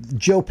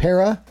 Joe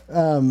Pera,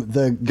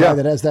 the guy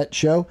that has that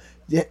show,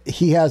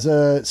 he has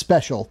a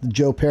special.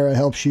 Joe Pera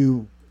helps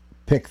you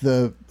pick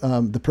the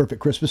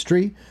perfect Christmas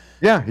tree.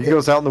 Yeah, he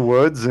goes out in the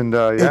woods and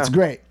it's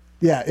great.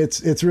 Yeah, it's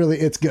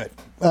good.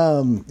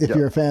 If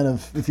you're a fan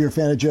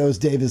of Joe's,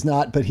 Dave is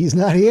not, but he's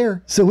not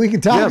here, so we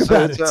can talk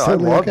about it. I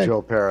love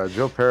Joe Pera.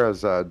 Joe Pera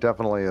is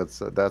definitely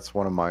that's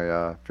one of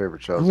my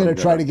favorite shows. I'm going to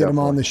try to get him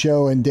on the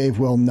show, and Dave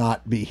will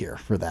not be here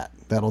for that.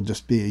 That'll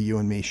just be a you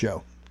and me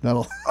show.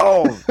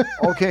 Oh,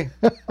 okay.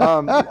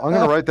 I'm going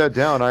to write that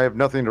down. I have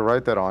nothing to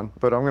write that on,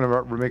 but I'm going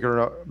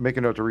to make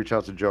a note to reach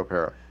out to Joe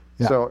Pera.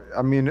 Yeah. So,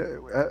 I mean,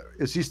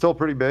 is he still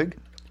pretty big?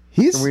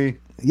 He's great.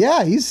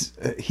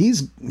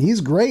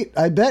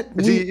 I bet.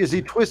 Is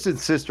he Twisted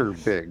Sister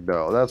big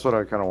though? That's what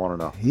I kind of want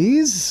to know.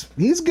 He's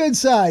good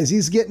size.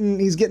 He's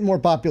getting more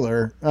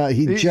popular.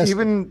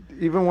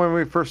 Even when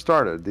we first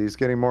started, he's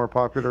getting more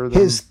popular.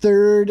 His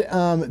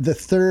the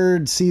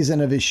third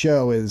season of his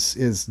show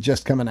is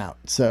just coming out.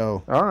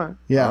 So all right,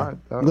 yeah,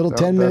 little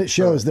 10-minute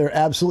shows. They're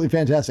absolutely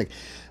fantastic.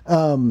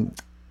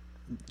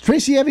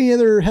 Tracy, you have any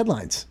other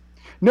headlines?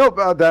 Nope.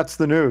 That's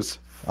the news.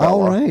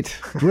 All right,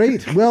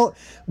 great. Well,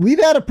 we've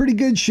had a pretty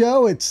good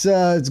show. It's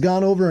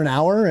gone over an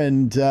hour,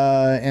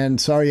 and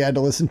sorry you had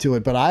to listen to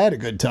it, but I had a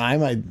good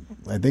time. I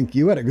think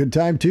you had a good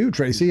time too,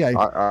 Tracy.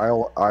 I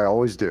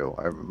always do.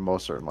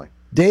 Most certainly.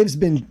 Dave's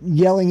been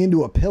yelling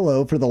into a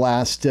pillow for the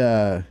last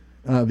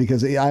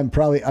because I'm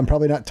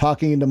probably not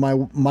talking into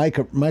my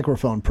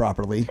microphone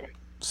properly.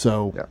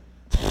 So yeah.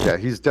 Yeah,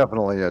 he's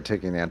definitely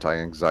taking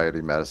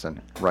anti-anxiety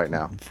medicine right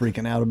now.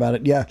 Freaking out about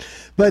it. Yeah.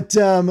 But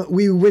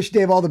we wish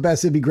Dave all the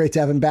best. It'd be great to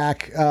have him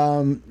back.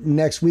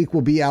 Next week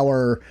will be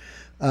our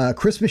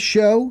Christmas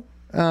show.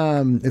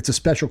 It's a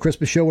special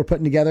Christmas show we're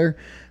putting together.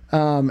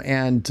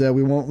 And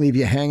we won't leave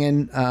you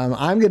hanging.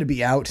 I'm going to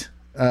be out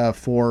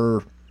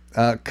for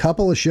a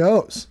couple of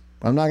shows.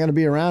 I'm not going to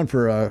be around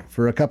for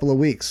a couple of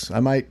weeks. I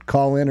might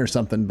call in or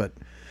something, but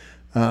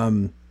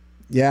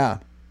yeah,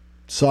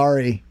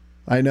 sorry.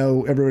 I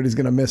know everybody's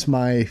going to miss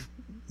my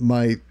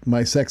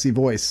sexy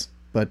voice,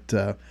 but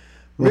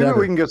maybe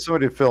we can get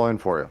somebody to fill in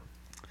for you.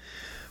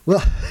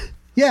 Well,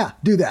 yeah,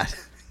 do that.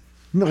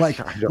 Like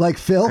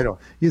Phil?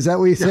 Is that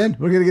what you said?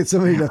 We're going to get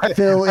somebody to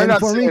fill in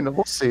for me?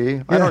 We'll see.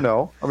 Yeah. I don't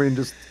know. I mean,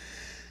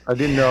 I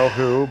didn't know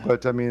who,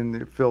 but I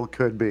mean, Phil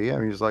could be. I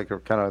mean, he's like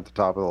kind of at the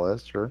top of the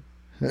list, sure.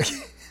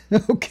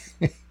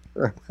 Okay.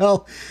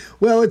 Well,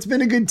 it's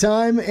been a good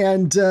time,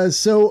 and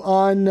so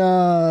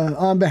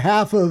on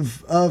behalf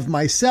of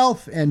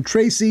myself and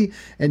Tracy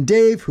and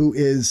Dave, who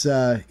is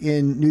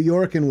in New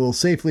York and will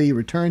safely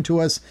return to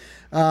us,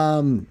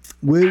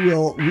 we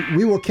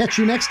will catch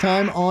you next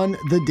time on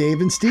the Dave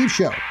and Steve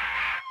Show.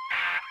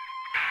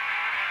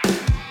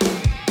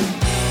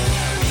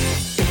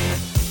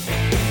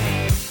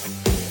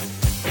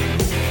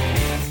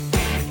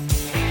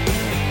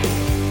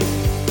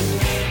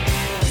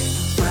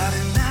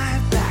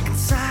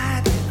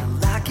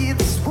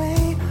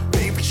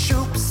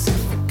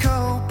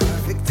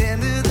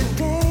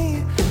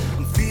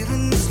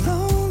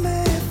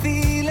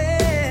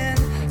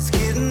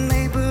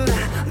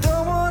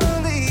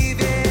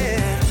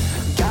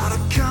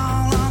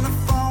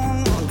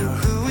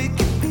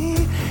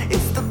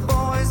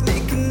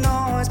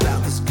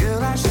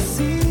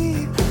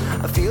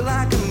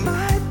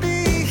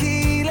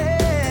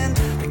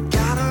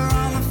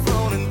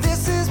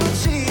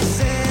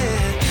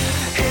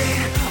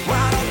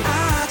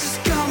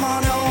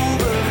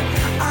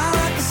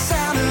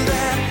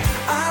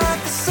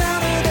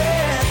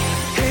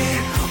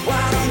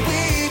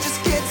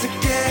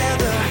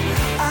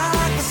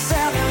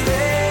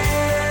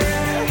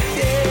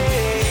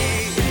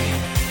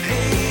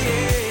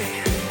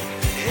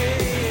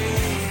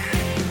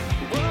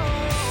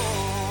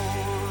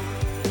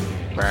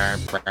 Bam,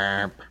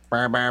 bam,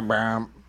 bam, bam, bam.